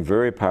 that are doing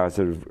very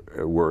positive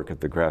work at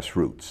the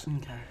grassroots.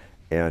 Okay.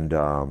 And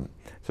so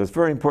it's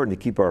very important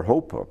to keep our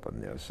hope up on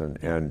this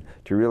and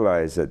to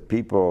realize that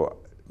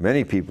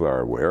many people are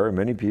aware,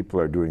 many people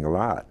are doing a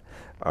lot.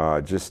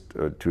 Just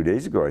 2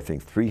 days ago, I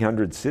think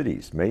 300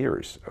 cities,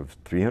 mayors of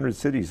 300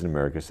 cities in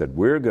America said,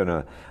 we're going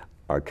to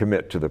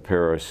commit to the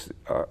Paris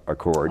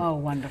Accord. Oh,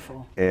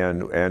 wonderful.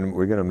 And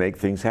we're going to make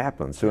things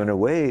happen. So in a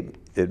way,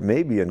 it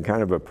may be in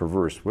kind of a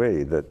perverse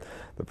way that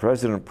the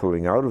president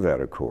pulling out of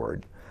that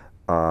accord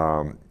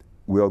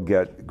we'll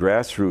get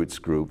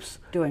grassroots groups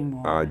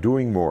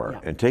doing more,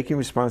 and taking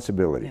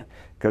responsibility.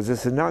 Because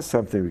this is not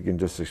something we can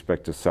just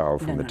expect to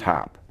solve from the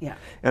top. Yeah.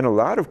 And a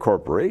lot of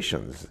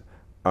corporations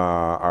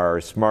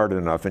are smart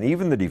enough, and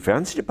even the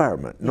Defense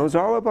Department knows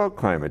all about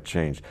climate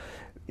change.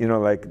 You know,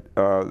 like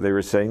they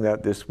were saying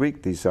that this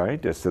week, these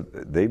scientists,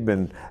 that they've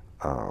been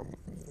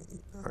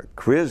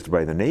quizzed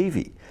by the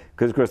Navy.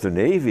 Because of course the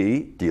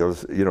Navy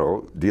deals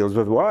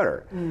with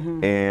water.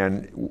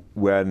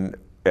 And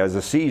as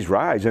the seas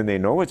rise, and they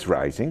know it's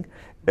rising,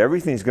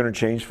 everything's going to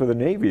change for the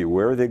Navy.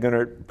 Where are they going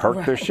to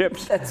park their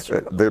ships? That's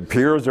true. The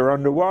piers are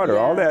underwater,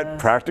 all that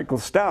practical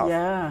stuff.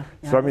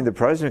 So I mean, the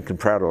president can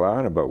prattle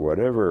on about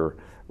whatever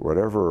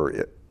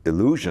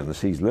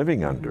illusions he's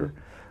living under,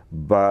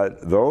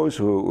 but those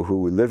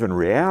who live in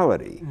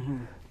reality,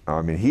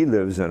 I mean, he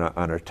lives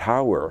on a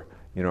tower,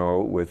 you know,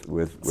 with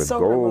so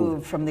gold.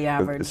 Removed from the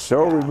average.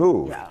 So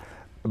removed.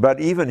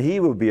 But even he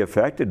will be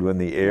affected when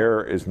the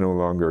air is no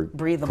longer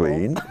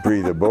clean,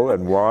 breathable,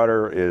 and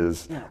water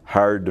is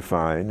hard to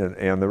find,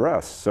 and the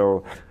rest.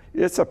 So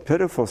it's a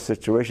pitiful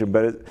situation,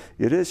 but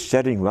it is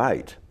shedding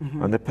light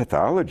on the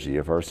pathology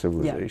of our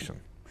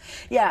civilization.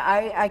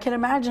 I can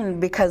imagine,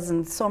 because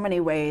in so many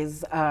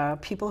ways,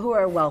 people who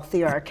are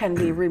wealthier can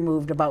be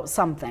removed about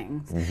some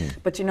things.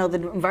 But you know,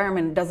 the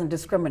environment doesn't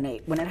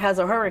discriminate. When it has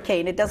a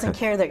hurricane, it doesn't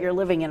care that you're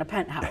living in a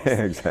penthouse.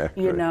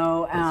 Exactly. You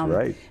know, that's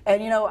right.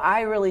 And you know,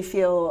 I really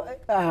feel,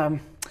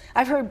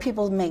 I've heard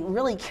people make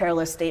really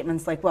careless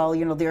statements like, well,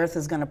 you know, the earth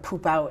is going to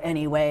poop out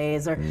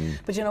anyways, or,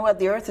 but you know what,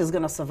 the earth is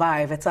going to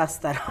survive. It's us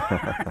that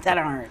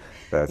aren't.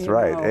 That's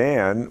right. Know.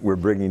 And we're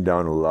bringing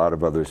down a lot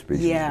of other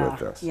species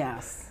with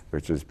us.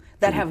 Which is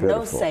that have pitiful.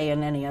 No say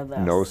in any of this.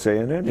 No say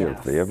in any of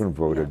it. They haven't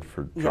voted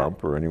for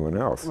Trump or anyone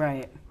else.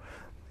 Right.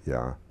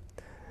 Yeah.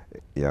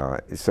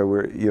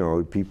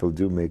 So people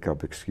do make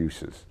up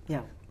excuses.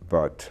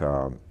 But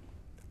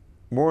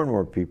more and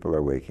more people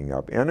are waking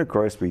up. And of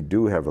course, we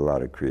do have a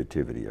lot of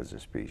creativity as a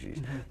species.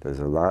 There's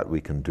a lot we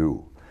can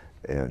do.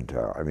 And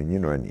I mean, you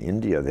know, in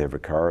India, they have a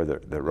car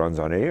that runs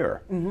on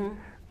air.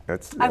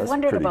 That's I've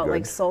wondered about good.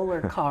 Like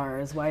solar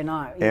cars, why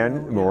not?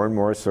 And more and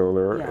more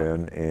solar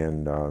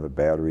and the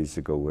batteries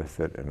that go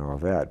with it and all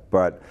that.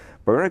 But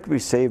we're not going to be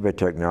saved by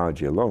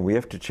technology alone. We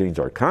have to change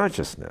our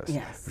consciousness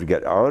to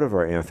get out of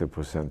our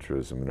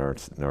anthropocentrism and our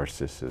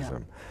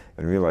narcissism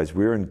and realize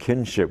we're in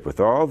kinship with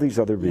all these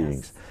other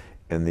beings.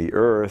 And the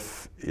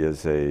earth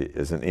is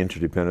an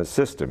interdependent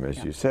system,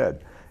 as you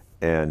said.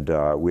 And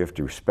we have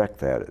to respect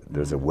that.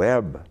 There's a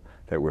web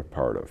that we're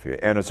part of here,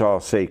 and it's all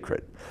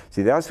sacred.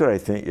 See, that's what I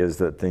think is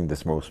the thing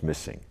that's most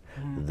missing,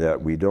 that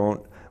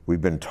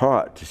we've been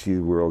taught to see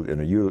the world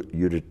in a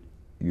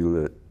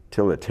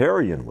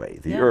utilitarian way,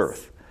 the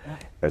earth,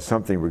 as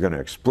something we're going to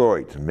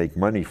exploit and make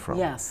money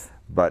from,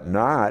 but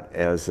not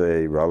as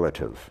a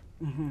relative.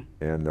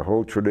 And the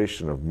whole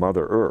tradition of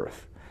Mother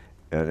Earth,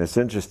 and it's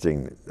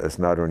interesting, it's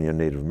not only a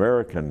Native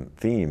American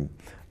theme,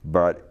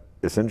 but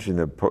it's interesting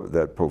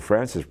that Pope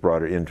Francis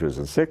brought it into his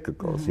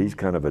encyclicals. He's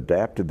kind of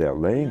adapted that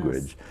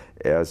language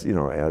as, you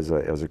know, as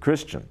a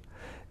Christian.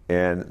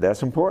 And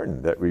that's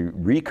important, that we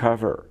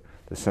recover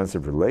the sense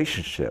of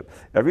relationship.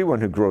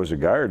 Everyone who grows a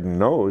garden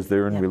knows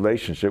they're in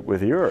relationship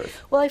with the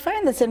earth. Well, I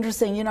find this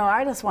interesting. You know,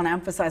 I just want to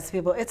emphasize to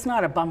people, it's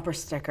not a bumper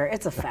sticker,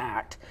 it's a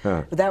fact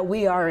that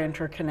we are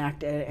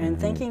interconnected, and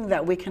thinking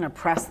that we can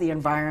oppress the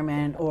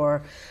environment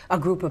or a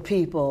group of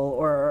people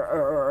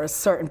or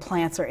certain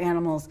plants or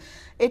animals,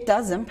 it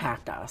does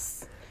impact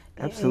us.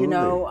 Absolutely. You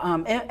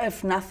know,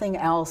 if nothing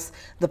else,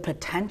 the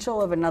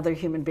potential of another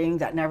human being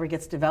that never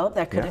gets developed,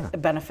 that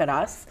could benefit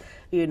us,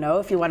 you know,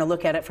 if you want to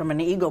look at it from an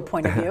ego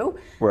point of view.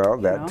 Well,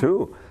 that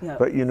too.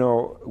 But, you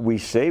know, we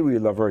say we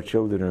love our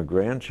children and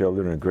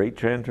grandchildren and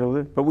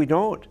great-grandchildren, but we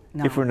don't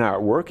if we're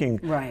not working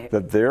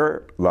that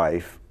their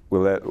life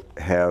will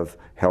have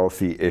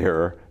healthy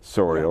air,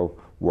 soil,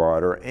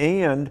 water,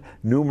 and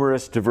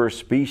numerous diverse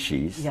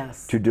species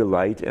to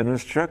delight and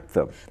instruct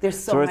them. There's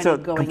so it's many a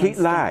going complete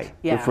lie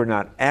Yeah. if we're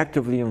not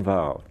actively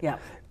involved.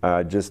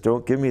 Just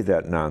don't give me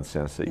that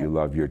nonsense that you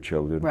love your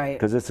children,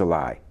 because it's a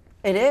lie.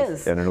 It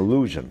is. And an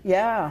illusion.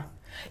 Yeah.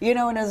 You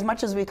know, and as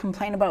much as we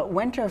complain about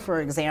winter,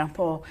 for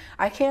example,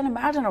 I can't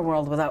imagine a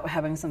world without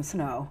having some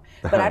snow.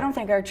 But I don't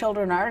think our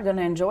children are going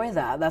to enjoy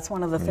that. That's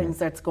one of the things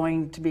that's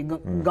going to be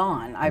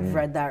gone. I've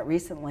read that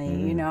recently,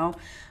 you know.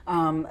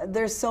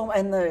 There's so,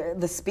 and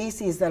the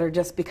species that are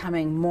just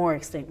becoming more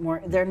extinct,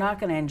 they're not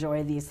going to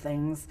enjoy these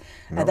things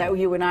that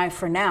you and I,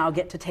 for now,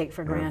 get to take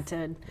for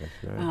granted.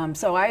 Right.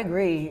 So I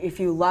agree. If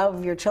you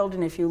love your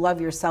children, if you love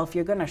yourself,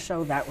 you're going to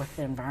show that with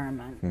the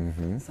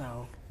environment.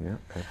 So. Yeah,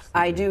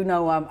 I do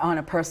know, on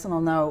a personal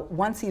note,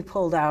 once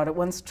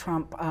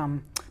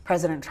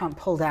President Trump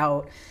pulled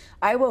out,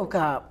 I woke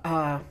up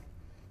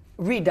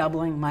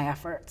redoubling my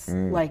efforts.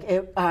 Like,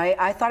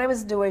 I thought I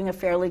was doing a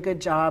fairly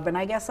good job, and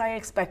I guess I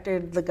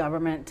expected the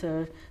government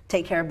to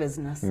take care of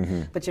business.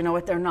 But you know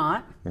what, they're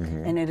not,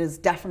 and it is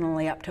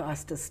definitely up to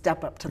us to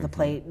step up to the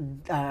plate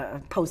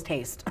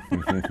post-haste.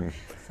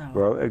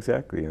 Well,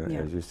 exactly,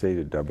 as you say,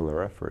 to double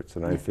our efforts.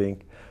 And I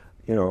think,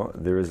 you know,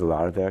 there is a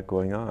lot of that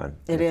going on.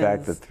 It the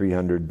fact is. that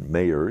 300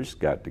 mayors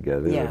got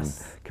together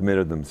Yes. and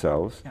committed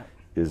themselves Yep.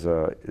 is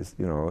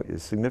you know,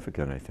 is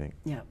significant, I think.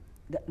 Yeah,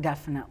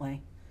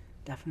 definitely,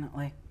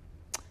 definitely.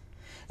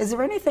 Is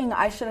there anything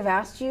I should have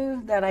asked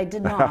you that I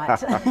did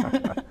not?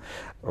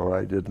 Oh,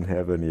 I didn't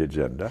have any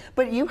agenda.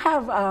 But you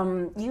have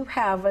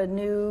a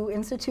new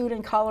institute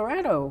in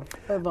Colorado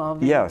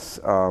evolving. Yes,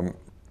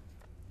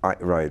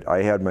 right.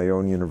 I had my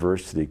own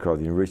university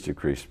called the University of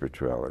Creative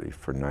Spirituality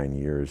for 9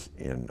 years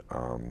in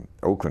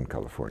Oakland,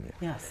 California.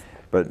 Yes.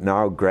 But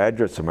now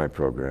graduates of my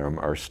program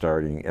are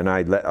starting, and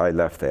I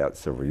left that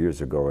several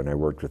years ago, and I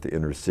worked with the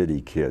inner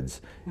city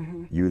kids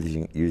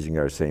using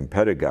our same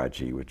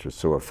pedagogy, which was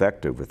so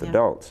effective with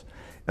adults.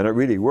 And it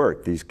really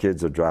worked. These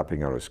kids are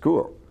dropping out of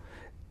school.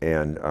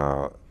 And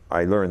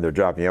I learned they're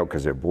dropping out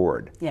because they're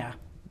bored. Yeah.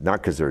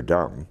 Not because they're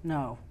dumb.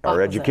 No.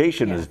 Our Opposite.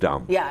 education is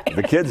dumb. Yeah.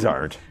 The kids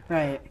aren't.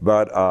 Right.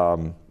 But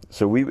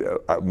so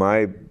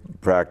my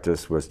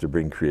practice was to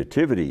bring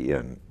creativity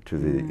in to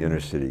the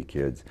inner city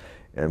kids.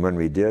 And when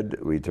we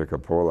did, we took a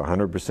poll,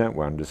 100%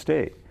 wanted to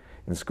stay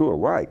in school.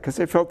 Why? Because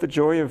they felt the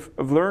joy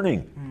of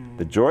learning.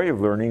 The joy of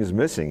learning is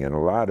missing in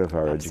a lot of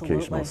our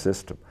educational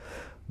system.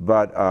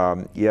 But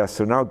yeah,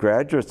 so now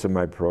graduates of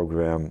my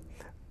program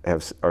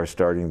are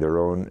starting their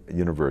own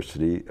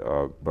university,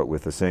 but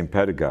with the same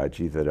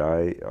pedagogy that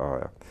I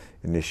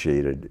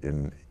initiated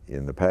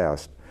in the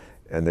past.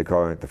 And they're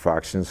calling it the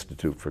Fox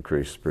Institute for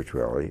Creative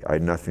Spirituality. I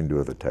had nothing to do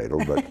with the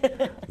title,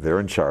 but they're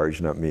in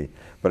charge, not me.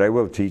 But I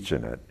will teach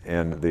in it.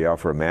 And they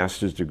offer a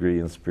master's degree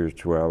in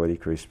spirituality,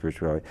 creative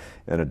spirituality,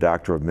 and a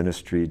doctor of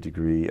ministry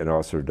degree, and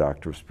also a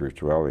doctor of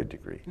spirituality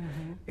degree.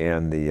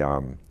 And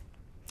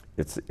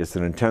it's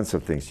an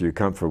intensive thing. So you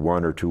come for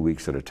 1 or 2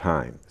 weeks at a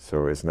time.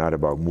 So it's not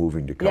about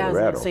moving to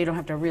Colorado. Yeah, so you don't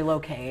have to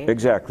relocate.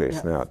 Exactly,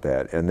 it's not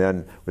that. And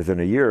then within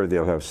a year,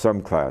 they'll have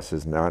some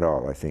classes, not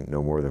all, I think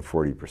no more than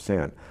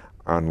 40%,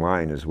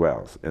 online as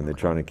well. And they're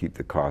trying to keep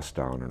the cost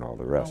down and all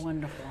the rest. Oh,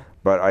 wonderful.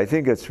 But I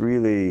think it's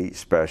really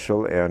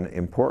special and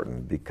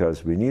important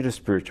because we need a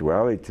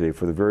spirituality today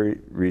for the very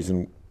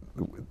reason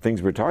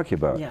things we're talking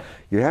about. Yeah.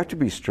 You have to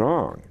be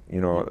strong.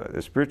 You know,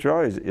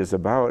 spirituality is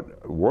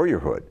about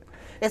warriorhood.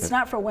 It's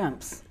not for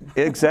wimps.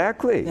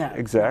 Exactly, Yeah.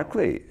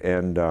 exactly.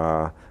 And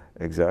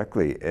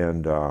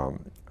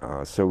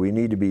so we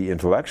need to be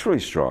intellectually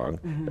strong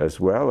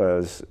as well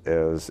as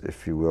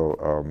if you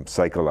will,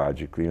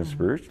 psychologically and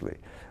spiritually.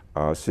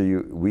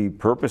 So we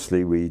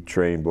purposely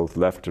train both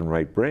left and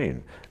right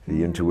brain,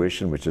 the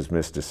intuition, which is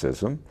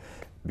mysticism,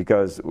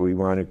 because we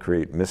want to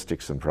create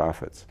mystics and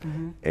prophets,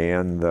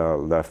 and the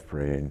left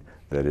brain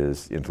that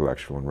is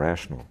intellectual and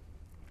rational.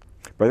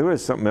 By the way,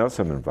 there's something else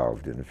I'm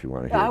involved in if you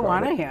want to hear about it. I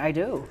want to hear, I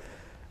do.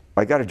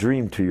 I got a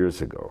dream 2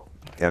 years ago,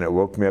 and it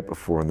woke me up at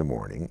 4 in the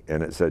morning,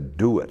 and it said,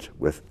 "Do it,"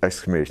 with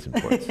exclamation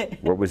points.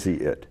 What was the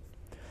it?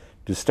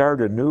 To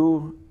start a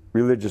new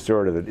religious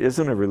order that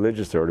isn't a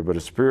religious order, but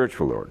a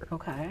spiritual order.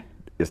 Okay.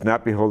 It's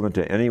not beholden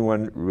to any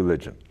one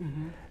religion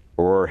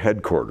or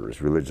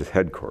headquarters, religious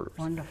headquarters.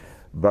 Wonderful.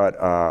 But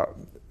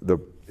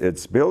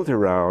it's built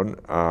around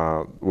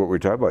what we're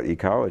talking about,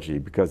 ecology,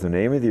 because the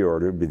name of the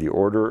order would be the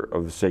Order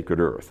of the Sacred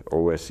Earth,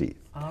 OSE.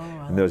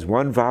 Oh, And there's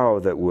one vow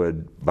that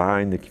would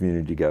bind the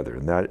community together,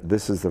 and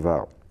this is the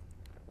vow.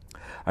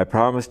 I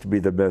promise to be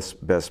the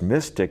best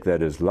mystic,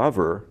 that is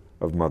lover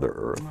of Mother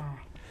Earth,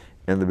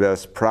 and the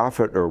best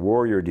prophet or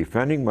warrior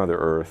defending Mother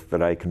Earth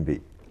that I can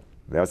be.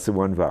 That's the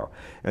one vow.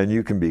 And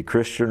you can be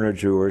Christian or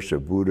Jewish or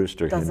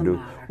Buddhist or Doesn't Hindu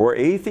matter. or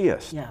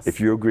atheist Yes. if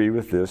you agree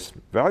with this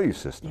value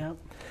system. Yep.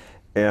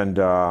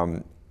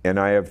 And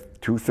I have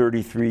two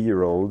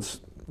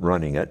 33-year-olds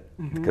running it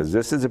because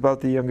this is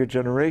about the younger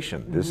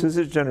generation. This is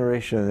a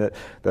generation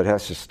that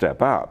has to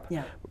step up.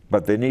 Yeah.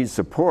 But they need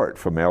support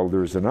from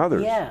elders and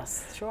others.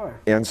 Yes, sure.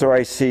 And so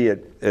I see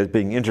it as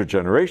being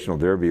intergenerational.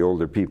 There'll be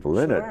older people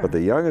in it, Sure. but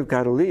the young have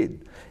got to lead,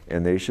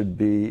 and they should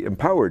be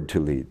empowered to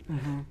lead.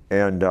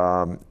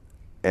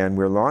 And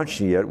we're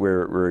launching it.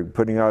 We're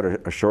putting out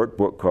a short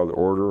book called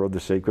Order of the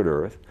Sacred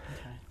Earth.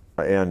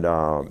 Okay. And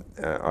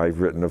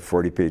I've written a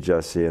 40-page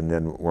essay, and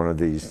then one of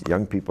these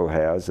young people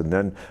has, and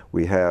then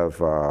we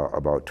have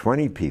about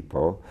 20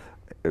 people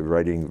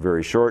writing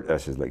very short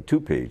essays, like 2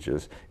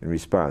 pages, in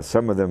response.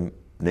 Some of them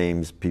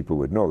names people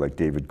would know, like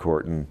David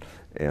Corton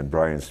and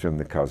Brian Swim,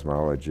 the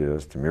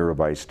cosmologist,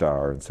 Mirabai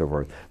Starr, and so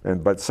forth.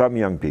 But some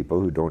young people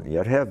who don't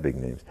yet have big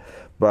names.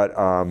 But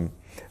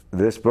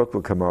this book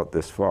will come out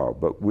this fall.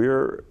 But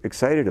we're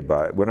excited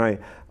about it. When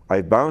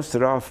I bounced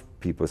it off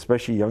people,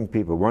 especially young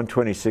people, one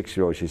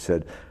 26-year-old, she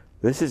said,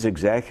 "This is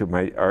exactly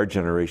what our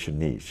generation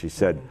needs." She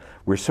said,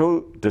 "We're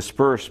so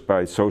dispersed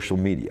by social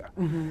media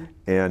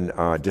and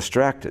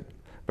distracted,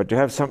 but to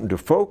have something to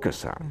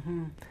focus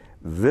on,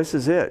 this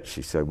is it."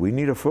 She said, "We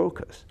need a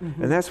focus."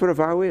 And that's what a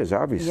vow is,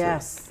 obviously.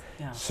 Yes.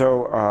 Yeah.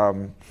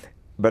 So,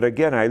 but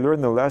again, I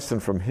learned the lesson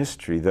from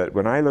history that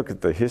when I look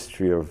at the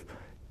history of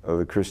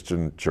the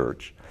Christian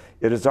church,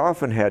 it has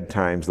often had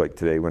times like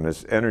today when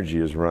its energy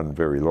is run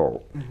very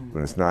low,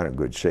 when it's not in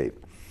good shape.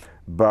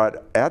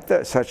 But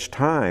at such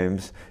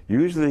times,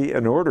 usually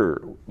an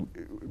order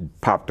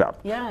popped up.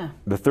 Yeah.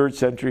 The 3rd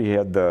century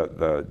had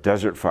the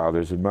Desert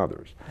Fathers and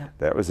Mothers. Yeah.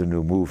 That was a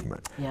new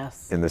movement.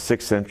 Yes. In the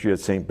 6th century, you had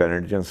St.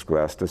 Benedict and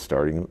Scholastica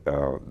starting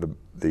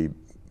the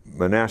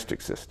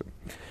monastic system.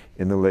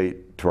 In the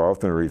late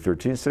 12th and early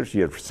 13th century,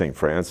 you had St.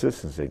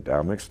 Francis and St.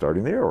 Dominic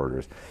starting their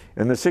orders.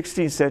 In the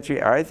 16th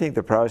century, I think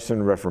the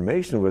Protestant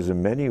Reformation was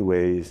in many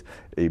ways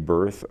a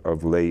birth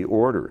of lay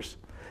orders.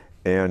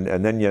 And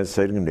then you had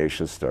St.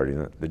 Ignatius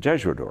starting the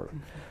Jesuit order.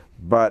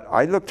 But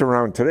I looked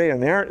around today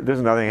and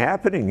there's nothing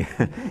happening.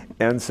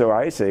 And so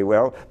I say,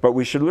 well, but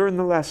we should learn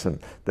the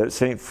lesson that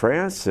St.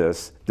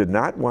 Francis did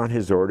not want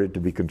his order to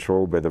be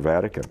controlled by the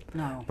Vatican.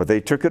 No. But they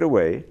took it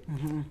away,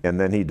 and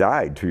then he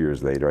died 2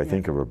 years later, I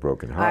think, of a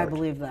broken heart. I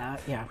believe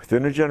that, yeah.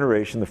 Within a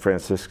generation, the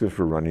Franciscans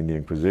were running the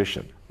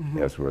Inquisition,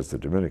 as was the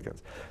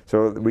Dominicans.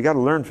 So we got to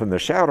learn from the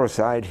shadow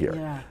side here.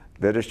 Yeah.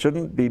 That it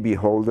shouldn't be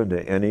beholden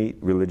to any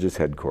religious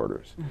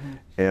headquarters.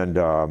 And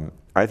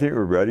I think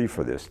we're ready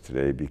for this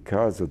today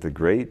because of the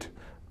great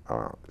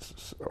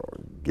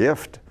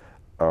gift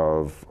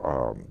of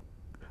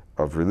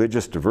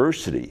religious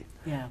diversity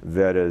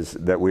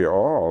that we are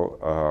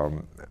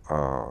all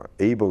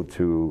able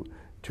to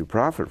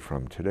profit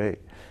from today.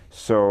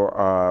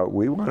 So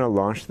we want to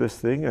launch this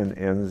thing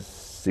and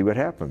see what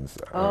happens.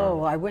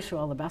 Oh, I wish you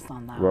all the best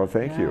on that. Well,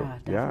 thank you.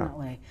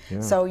 Definitely.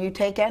 Yeah. So you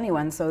take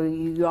anyone. So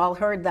you all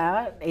heard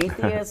that.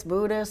 Atheists,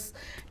 Buddhists,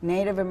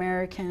 Native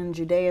American,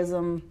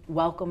 Judaism,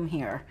 welcome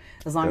here,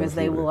 as long as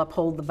they will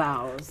uphold the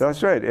vows.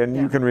 That's right. And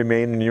you can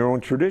remain in your own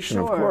tradition,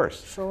 of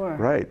course. Sure.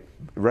 Right.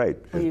 Right.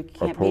 Well, you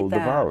can't uphold beat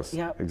that. the vows.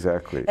 Yep.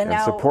 Exactly. And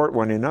now, support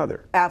one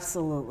another.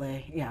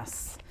 Absolutely.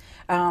 Yes.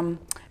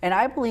 And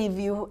I believe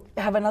you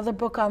have another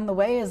book on the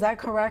way. Is that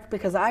correct?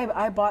 Because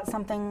I bought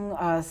something,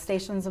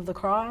 Stations of the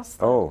Cross.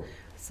 Oh,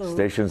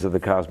 Stations of the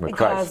Cosmic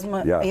Christ.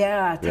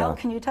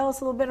 Can you tell us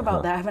a little bit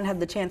about that? I haven't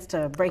had the chance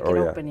to break it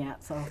open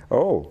yet. So.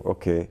 Oh,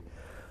 okay.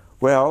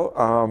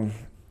 Well,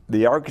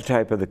 the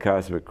archetype of the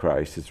Cosmic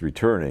Christ is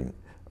returning.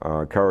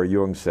 Carl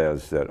Jung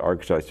says that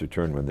archetypes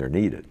return when they're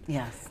needed.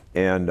 Yes.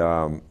 And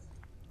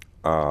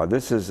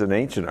this is an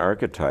ancient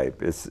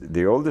archetype. It's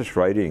the oldest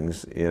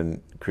writings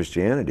in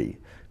Christianity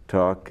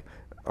talk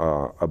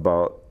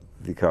about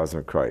the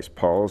Cosmic Christ.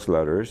 Paul's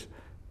letters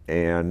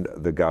and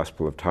the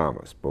Gospel of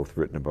Thomas, both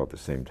written about the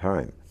same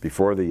time,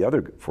 before the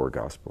other 4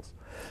 Gospels.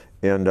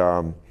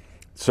 And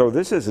so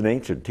this is an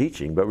ancient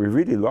teaching, but we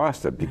really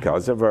lost it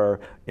because of our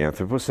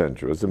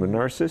anthropocentrism and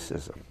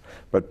narcissism.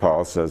 But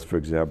Paul says, for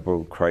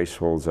example, Christ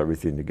holds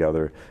everything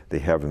together, the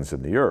heavens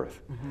and the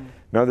earth.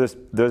 Now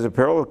there's a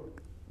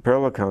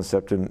parallel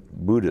concept in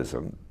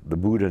Buddhism, the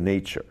Buddha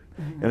nature.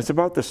 And it's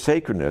about the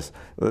sacredness.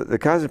 The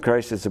Cosmic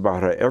Christ is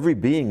about how every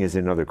being is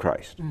another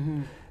Christ.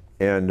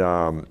 And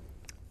the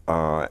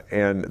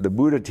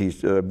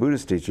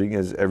Buddhist teaching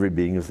is every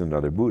being is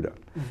another Buddha.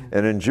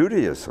 And in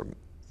Judaism,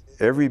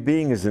 every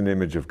being is an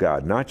image of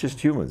God, not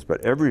just humans,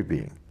 but every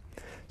being.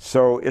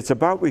 So it's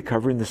about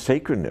recovering the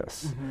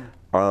sacredness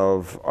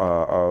of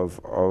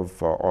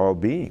all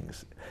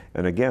beings.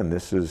 And again,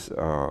 this is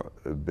a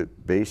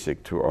bit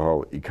basic to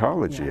all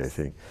ecology, I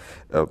think,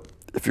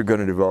 if you're going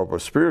to develop a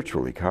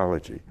spiritual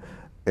ecology.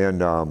 And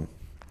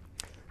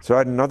so I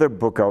had another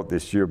book out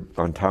this year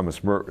on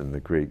Thomas Merton, the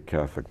great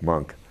Catholic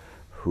monk,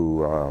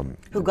 who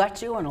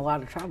got you in a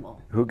lot of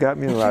trouble. Who got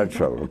me in a lot of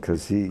trouble,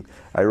 because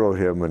I wrote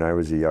him when I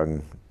was a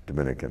young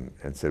Dominican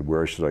and said,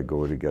 where should I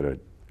go to get a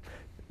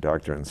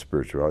doctorate in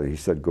spirituality? He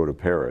said, go to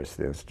Paris,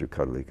 the Institut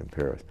Catholique in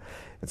Paris.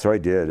 And so I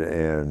did,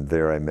 and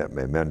there I met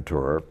my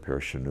mentor, Père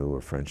Chanou,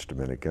 a French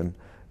Dominican,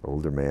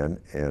 older man,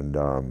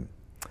 and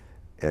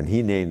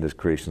he named this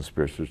creation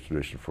spiritual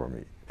tradition for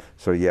me.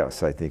 So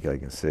yes, I think I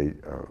can say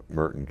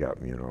Merton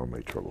got me in all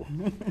my trouble.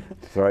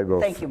 So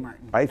thank you,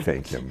 Merton. I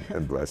thank him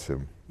and bless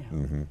him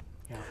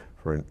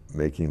for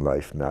making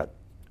life not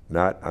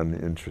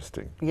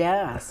uninteresting.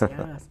 Yes,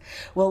 yes.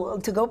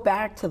 Well, to go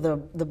back to the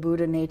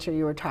Buddha nature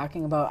you were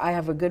talking about, I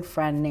have a good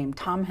friend named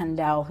Tom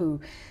Hendel who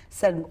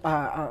said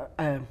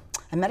a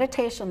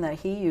meditation that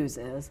he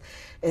uses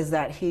is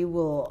that he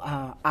will,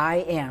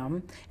 I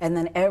am, and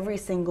then every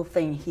single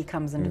thing he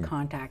comes into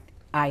contact,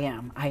 I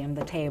am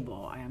the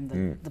table, I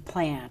am the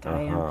plant,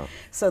 I am,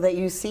 so that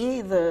you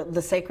see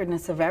the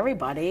sacredness of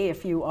everybody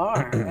if you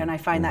are, and I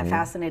find that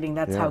fascinating.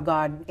 That's how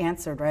God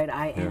answered, right?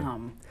 I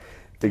am.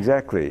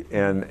 Exactly,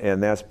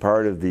 and that's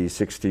part of the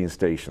 16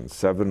 stations.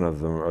 7 of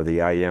them are the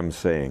I am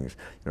sayings.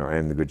 You know, I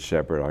am the good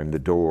shepherd, I am the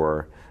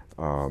door,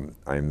 I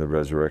am the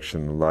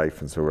resurrection and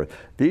life, and so forth.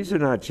 These are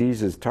not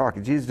Jesus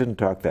talking. Jesus didn't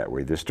talk that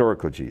way, the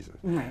historical Jesus.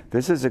 Right.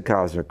 This is a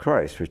cosmic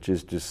Christ, which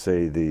is to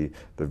say the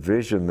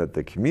vision that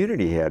the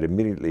community had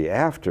immediately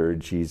after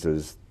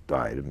Jesus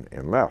died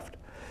and left.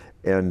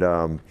 And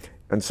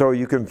so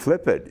you can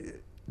flip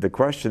it. The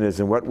question is,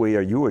 in what way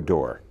are you a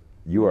door?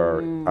 You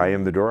are, I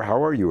am the door.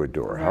 How are you a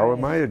door? Right. How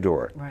am I a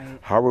door? Right.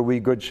 How are we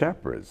good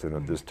shepherds? And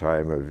at this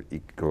time of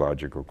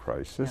ecological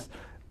crisis,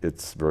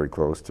 it's very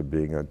close to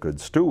being a good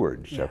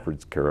steward.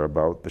 Shepherds care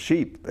about the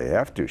sheep. They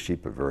have to.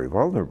 Sheep are very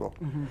vulnerable.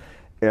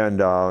 And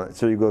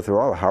so you go through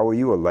all, how are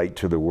you a light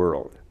to the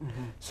world?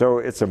 So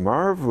it's a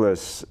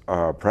marvelous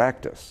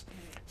practice.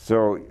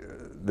 So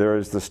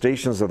there's the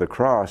Stations of the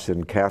Cross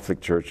in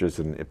Catholic churches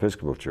and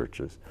Episcopal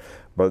churches.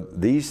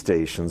 But these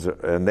stations,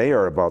 and they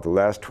are about the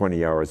last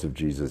 20 hours of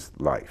Jesus'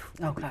 life.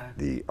 Okay.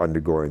 The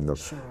undergoing the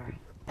Sure.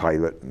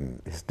 Pilate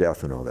and his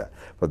death and all that.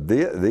 But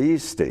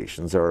these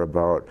stations are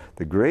about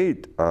the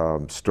great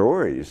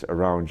stories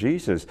around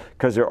Jesus,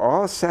 because they're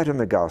all set in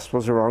the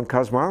Gospels around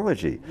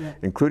cosmology,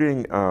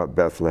 including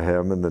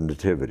Bethlehem and the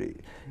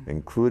Nativity,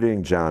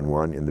 including John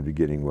 1, in the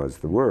beginning was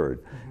the Word,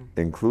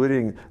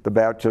 including the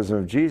baptism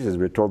of Jesus.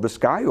 We're told the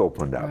sky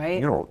opened up. Right.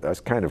 You know, that's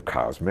kind of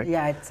cosmic.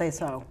 Yeah, I'd say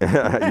so.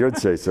 You'd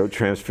say so.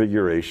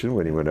 Transfiguration,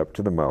 when he went up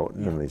to the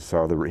mountain and they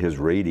saw his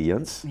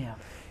radiance. Yeah.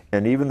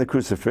 And even the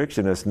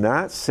crucifixion is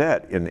not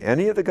set in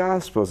any of the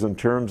Gospels in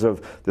terms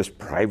of this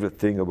private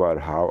thing about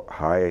how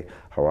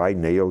I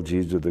nailed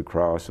Jesus to the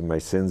cross and my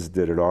sins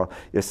did it all.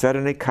 It's set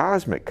in a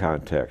cosmic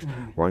context.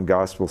 One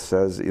Gospel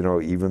says, you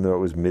know, even though it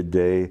was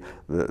midday,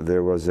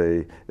 there was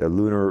a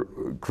lunar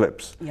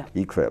eclipse,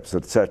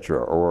 etc.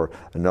 Or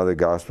another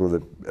Gospel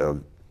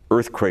that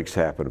earthquakes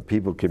happened and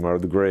people came out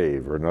of the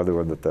grave. Or another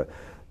one that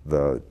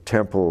the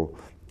temple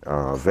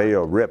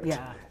veil ripped.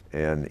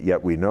 And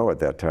yet we know at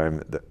that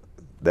time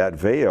that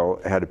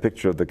veil had a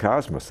picture of the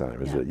cosmos on it. It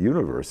was a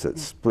universe that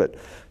split.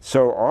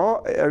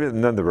 So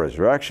and then the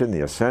resurrection,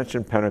 the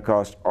ascension,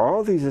 Pentecost,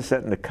 all these are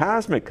set in the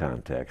cosmic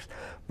context,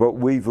 but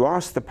we've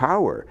lost the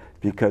power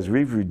because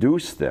we've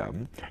reduced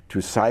them to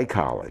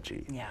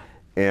psychology.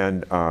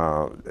 And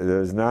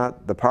there's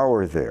not the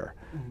power there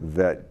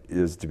that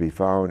is to be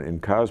found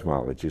in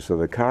cosmology. So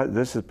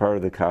this is part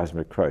of the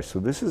cosmic Christ. So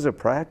this is a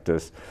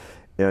practice,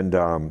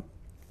 and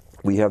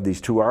we have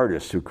these two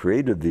artists who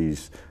created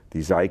these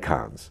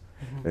icons.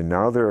 And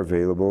now they're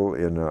available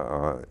in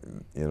a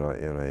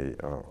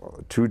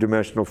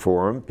two-dimensional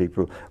form.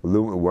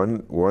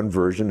 One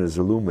version is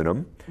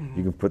aluminum.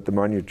 You can put them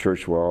on your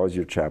church walls,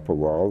 your chapel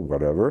wall,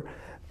 whatever.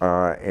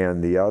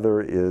 And the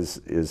other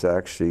is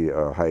actually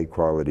a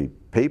high-quality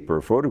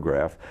paper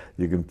photograph.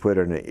 You can put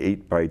in an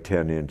 8 by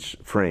 10 inch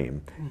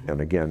frame,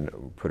 and again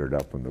put it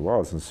up on the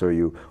walls. And so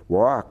you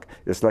walk.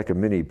 It's like a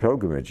mini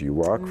pilgrimage. You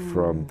walk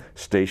from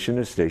station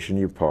to station.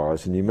 You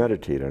pause and you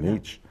meditate on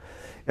each.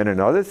 And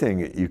another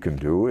thing you can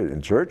do in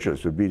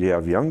churches would be to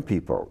have young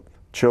people,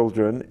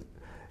 children,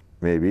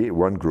 maybe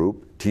one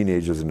group,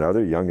 teenagers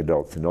another, young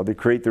adults another,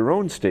 create their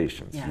own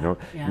stations. You know,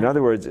 in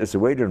other words, it's a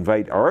way to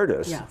invite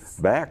artists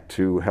back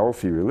to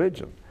healthy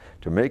religion,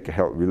 to make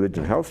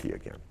religion healthy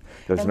again.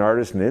 There's an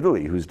artist in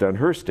Italy who's done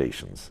her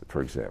stations,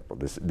 for example,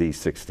 these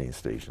 16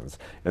 stations,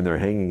 and they're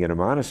hanging in a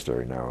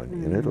monastery now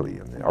in Italy,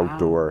 in an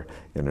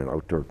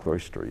outdoor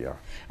cloister.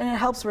 And it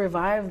helps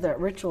revive that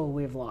ritual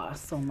we've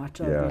lost so much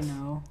of. You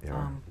know.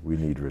 We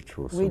need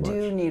ritual so much. We much.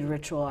 do need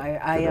ritual.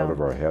 Get out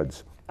of our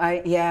heads.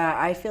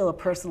 I feel a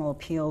personal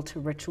appeal to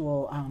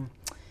ritual.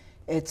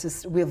 It's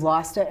just, we've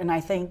lost it, and I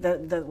think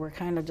that we're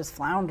kind of just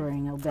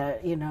floundering a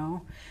bit, you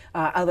know.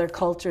 Other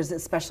cultures,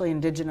 especially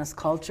indigenous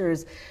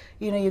cultures,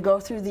 you know, you go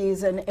through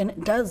these and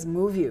it does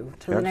move you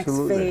to the next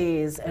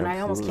phase, and I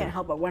almost can't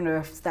help but wonder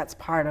if that's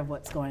part of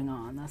what's going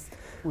on.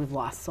 We've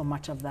lost so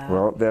much of that.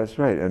 Well, that's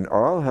right, and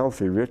all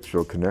healthy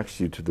ritual connects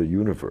you to the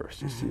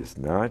universe, you see. It's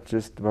not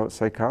just about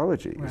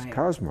psychology, it's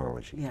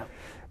cosmology.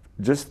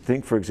 Just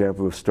think, for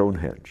example, of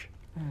Stonehenge.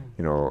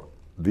 You know,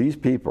 these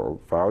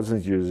people,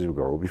 thousands of years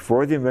ago,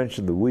 before the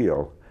invention of the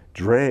wheel,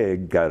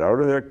 got out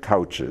of their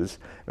couches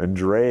and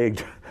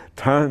dragged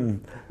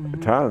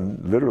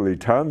literally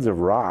tons of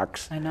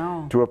rocks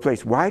to a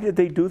place. Why did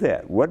they do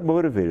that? What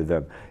motivated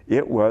them?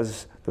 It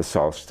was the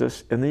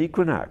solstice and the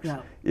equinox.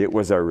 It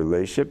was our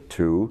relationship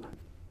to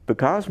the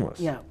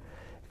cosmos.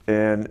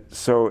 And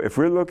so if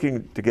we're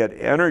looking to get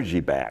energy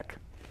back,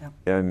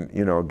 and,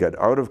 you know, get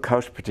out of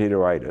couch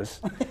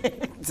potato-itis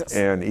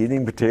and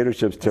eating potato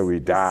chips till we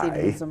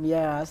die.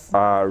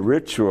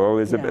 Ritual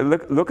is,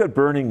 look at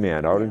Burning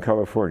Man out in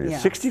California.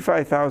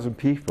 65,000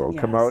 people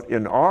come out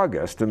in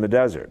August in the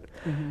desert.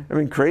 I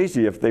mean,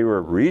 crazy, if they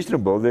were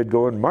reasonable, they'd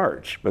go in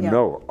March, but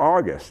no,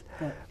 August.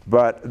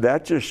 But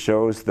that just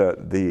shows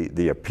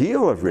the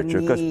appeal of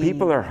ritual, because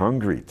people are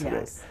hungry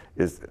today.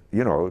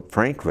 You know,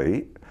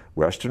 frankly,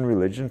 Western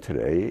religion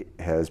today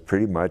has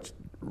pretty much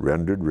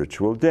rendered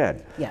ritual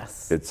dead.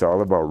 It's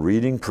all about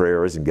reading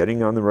prayers and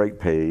getting on the right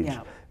page.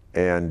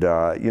 And,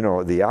 you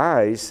know, the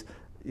eyes,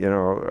 you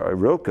know,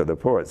 Rilke, the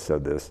poet,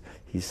 said this.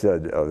 He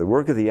said, the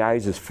work of the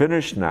eyes is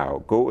finished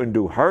now. Go and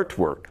do heart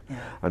work.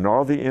 And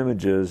all the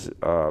images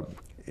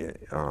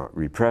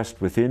repressed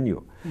within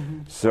you.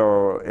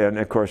 So, and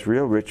of course,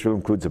 real ritual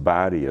includes a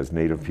body, as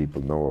Native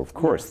people know, of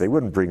course. They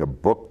wouldn't bring a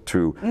book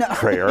to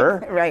prayer.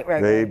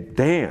 They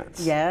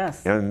dance.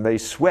 And they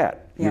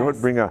sweat. You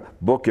don't bring a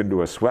book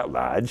into a sweat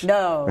lodge.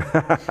 No,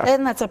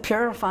 and that's a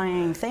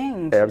purifying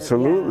thing.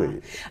 Absolutely.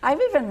 Yeah.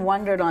 I've even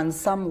wondered on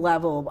some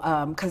level,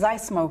 because I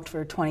smoked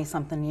for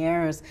 20-something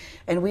years,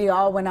 and we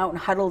all went out and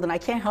huddled, and I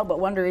can't help but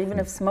wonder even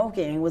if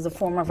smoking was a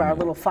form of our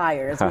little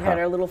fires. We had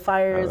our little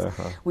fires,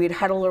 we'd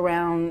huddle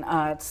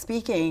around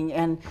speaking,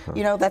 and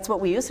you know, that's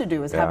what we used to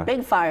do, is have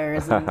big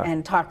fires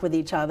and talk with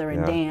each other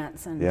and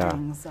dance and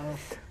things. So.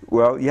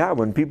 Well, yeah,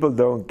 when people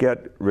don't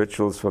get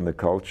rituals from the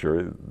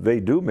culture, they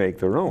do make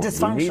their own.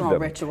 Dysfunctional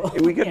rituals.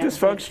 We get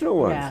dysfunctional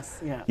ones.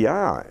 Yes, yeah.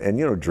 Yeah, and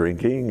you know,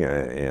 drinking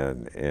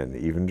and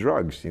even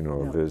drugs. You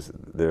know,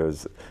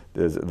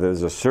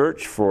 there's a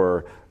search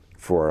for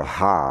a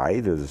high.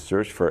 There's a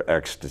search for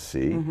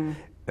ecstasy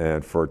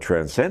and for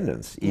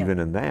transcendence, even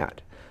in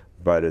that.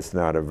 But it's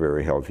not a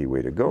very healthy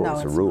way to go.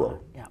 It's a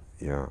rule.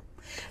 Yeah.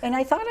 And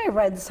I thought I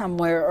read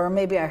somewhere, or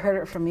maybe I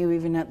heard it from you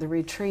even at the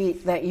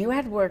retreat, that you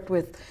had worked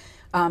with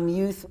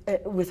youth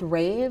with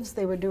raves.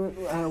 They were doing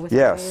with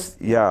raves.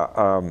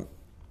 Yeah.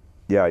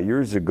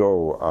 Years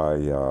ago,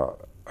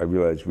 I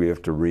realized we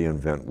have to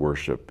reinvent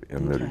worship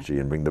in liturgy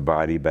and bring the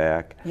body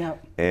back.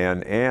 Yep.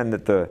 And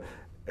that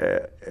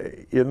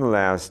in the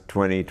last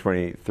 20,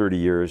 30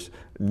 years,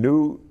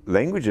 new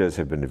languages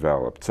have been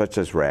developed, such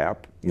as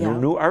rap, you know,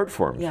 new art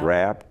forms,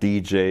 rap,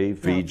 DJ,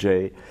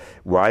 VJ.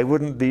 Why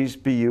wouldn't these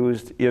be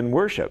used in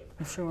worship?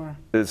 Sure.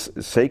 It's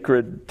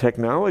sacred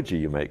technology,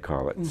 you might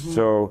call it.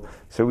 So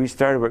we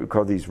started what we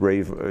call these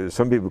rave,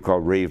 some people call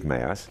rave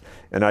mass,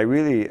 and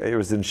it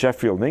was in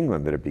Sheffield,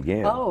 England that it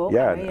began. Oh,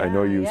 okay. Yeah, I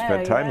know you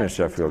spent time in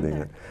Sheffield,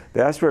 England.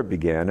 That's where it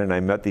began, and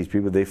I met these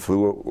people. They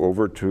flew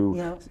over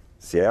to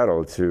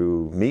Seattle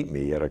to meet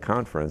me at a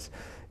conference,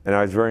 and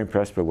I was very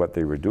impressed by what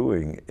they were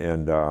doing,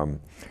 and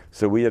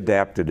so we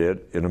adapted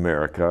it in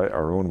America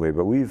our own way.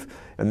 But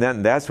and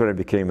then that's when I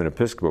became an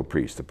Episcopal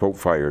priest. The Pope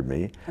fired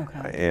me,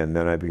 and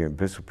then I became an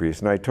Episcopal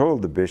priest. And I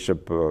told the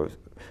Episcopal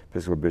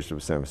Bishop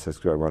of San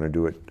Francisco, I want to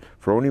do it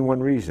for only one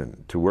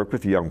reason: to work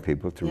with young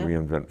people to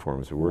reinvent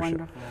forms of worship.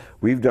 Wonderful.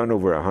 We've done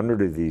over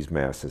 100 of these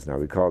masses now.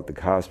 We call it the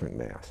Cosmic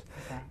Mass,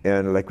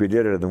 and like we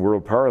did it in the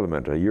World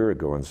Parliament a year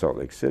ago in Salt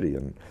Lake City,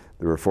 and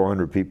there were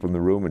 400 people in the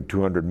room, and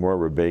 200 more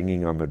were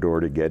banging on the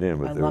door to get in,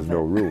 but there was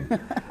no room.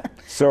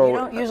 So you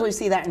don't usually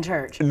see that in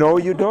church. No,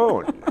 you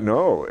don't.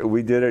 No,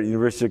 we did it at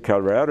University of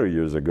Colorado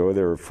years ago.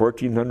 There were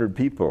 1,400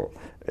 people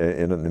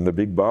in the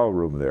big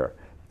ballroom there,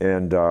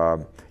 and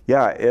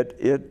yeah,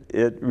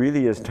 it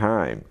really is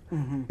time.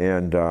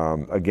 And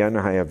again,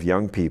 I have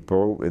young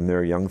people in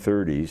their young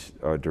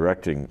 30s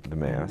directing the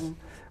Mass,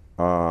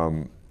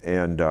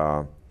 and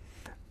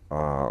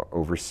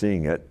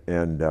overseeing it,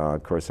 and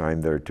of course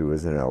I'm there too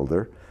as an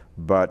elder.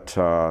 But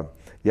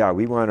yeah,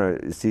 we want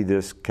to see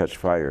this catch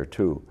fire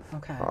too.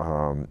 Okay.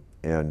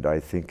 And I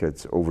think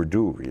it's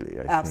overdue, really.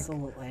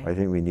 Absolutely. I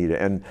think we need it,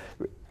 and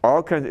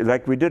all kinds.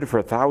 Like we did it for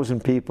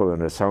 1,000 people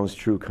in a Sounds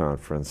True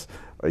conference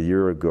a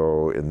year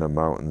ago in the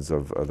mountains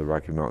of the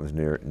Rocky Mountains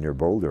near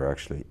Boulder,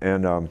 actually.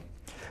 And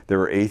there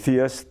were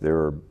atheists, there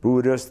were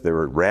Buddhists, there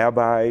were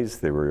rabbis,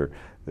 there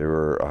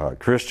were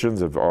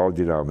Christians of all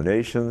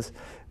denominations.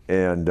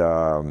 And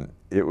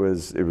it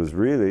was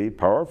really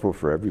powerful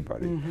for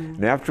everybody.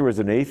 And afterwards,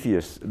 an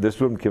atheist, this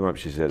woman came up,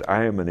 she said,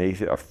 I am an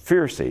atheist, a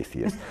fierce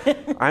atheist.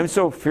 I'm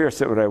so fierce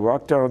that when I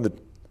walk down the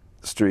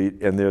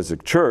street and there's a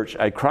church,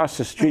 I cross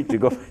the street to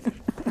go.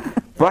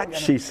 But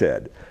she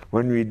said,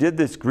 when we did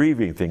this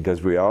grieving thing,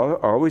 because we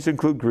always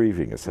include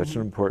grieving, it's such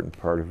an important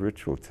part of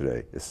ritual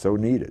today, it's so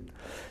needed.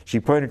 She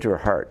pointed to her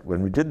heart.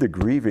 When we did the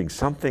grieving,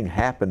 something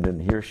happened in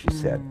here, she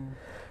said.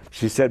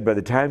 She said, by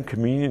the time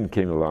communion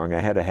came along,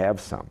 I had to have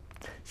some.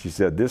 She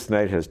said, this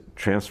night has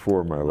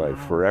transformed my life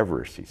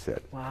forever, she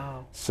said.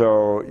 Wow.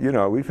 So, you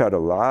know, we've had a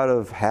lot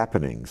of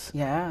happenings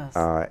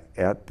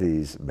at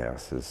these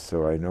masses,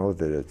 so I know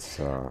that it's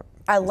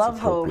I love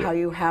how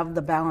you have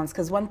the balance,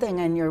 because one thing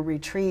in your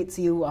retreats,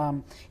 you've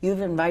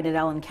invited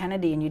Ellen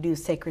Kennedy and you do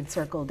sacred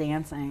circle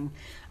dancing.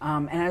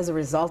 And as a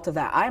result of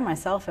that, I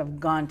myself have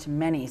gone to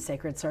many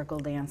sacred circle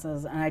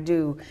dances, and I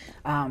do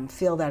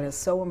feel that is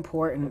so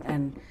important.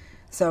 And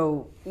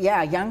so,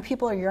 yeah, young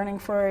people are yearning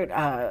for it,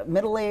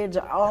 middle age,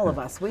 all of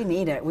us, we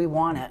need it, we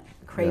want it,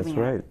 craving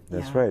it.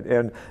 That's right.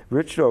 And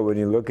ritual, when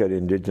you look at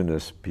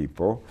indigenous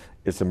people,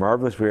 it's a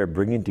marvelous way of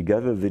bringing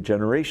together the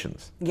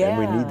generations. And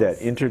we need that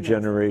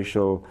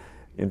intergenerational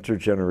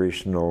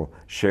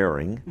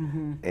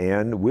sharing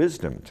and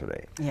wisdom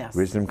today. Yes.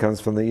 Wisdom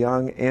comes from the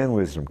young and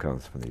wisdom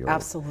comes from the old.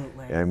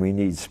 Absolutely. And we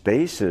need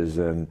spaces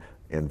and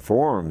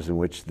forms in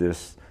which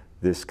this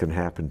can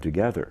happen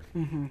together.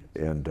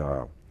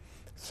 And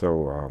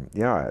so,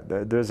 yeah,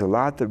 there's a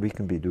lot that we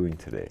can be doing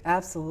today.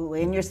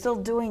 Absolutely, and you're still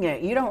doing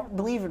it. You don't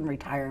believe in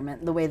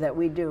retirement the way that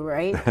we do,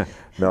 right?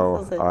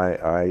 No,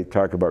 I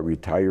talk about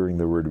retiring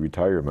the word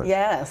retirement.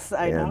 Yes,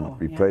 I know.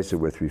 And replace it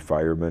with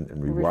refirement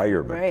and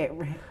rewirement. Right,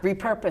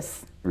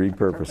 repurpose.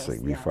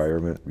 Repurposing,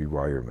 refirement,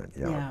 rewirement,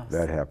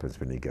 that happens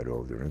when you get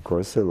older. And of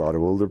course, there are a lot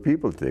of older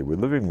people today. We're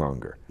living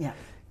longer. Yeah.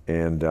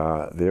 And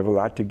they have a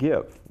lot to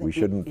give. We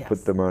shouldn't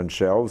put them on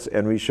shelves,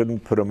 and we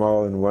shouldn't put them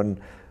all in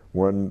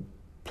one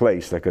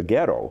place like a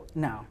ghetto.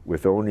 No.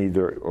 With only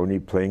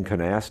playing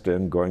canasta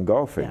and going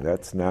golfing. Yeah.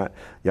 That's not,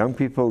 young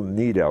people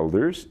need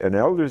elders, and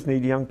elders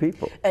need young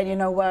people. And you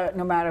know what,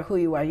 no matter who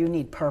you are, you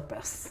need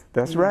purpose.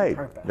 That's You need right.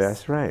 purpose.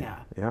 That's right. Yeah.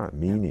 Yeah,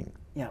 meaning.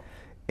 Yeah.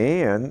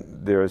 And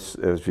there's,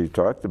 as we've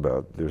talked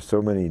about, there's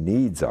so many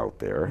needs out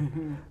there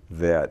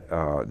that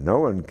no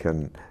one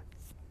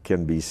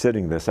can be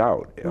sitting this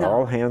out. No.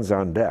 All hands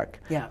on deck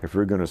Yeah. if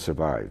we're going to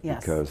survive,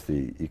 Yes. because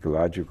the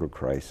ecological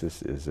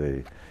crisis is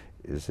a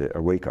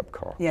wake-up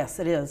call. Yes,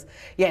 it is.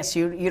 Yes,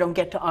 you don't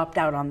get to opt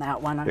out on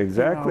that one.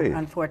 Exactly. You know,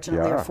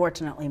 unfortunately, Yeah. or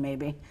fortunately,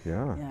 maybe.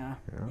 Yeah. Yeah.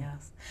 Yeah.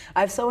 Yes.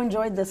 I've so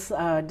enjoyed this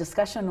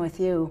discussion with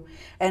you,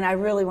 and I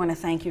really want to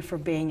thank you for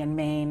being in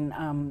Maine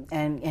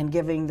and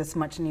giving this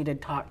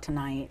much-needed talk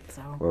tonight.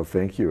 So. Well,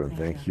 thank you, and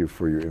thank you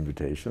for your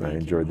invitation. I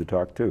enjoyed the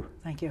talk too.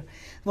 Thank you.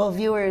 Well,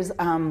 viewers,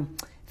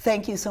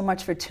 thank you so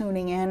much for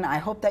tuning in. I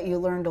hope that you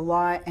learned a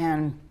lot,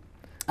 and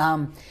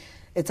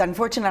it's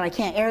unfortunate I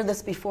can't air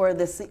this before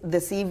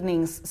this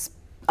evening's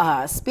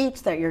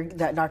speech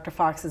that Dr.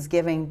 Fox is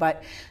giving,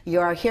 but you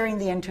are hearing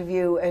the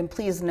interview, and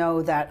please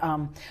know that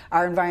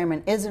our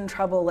environment is in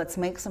trouble. Let's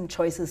make some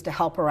choices to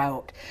help her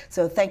out.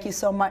 So thank you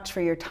so much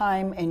for your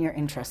time and your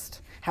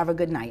interest. Have a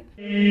good night.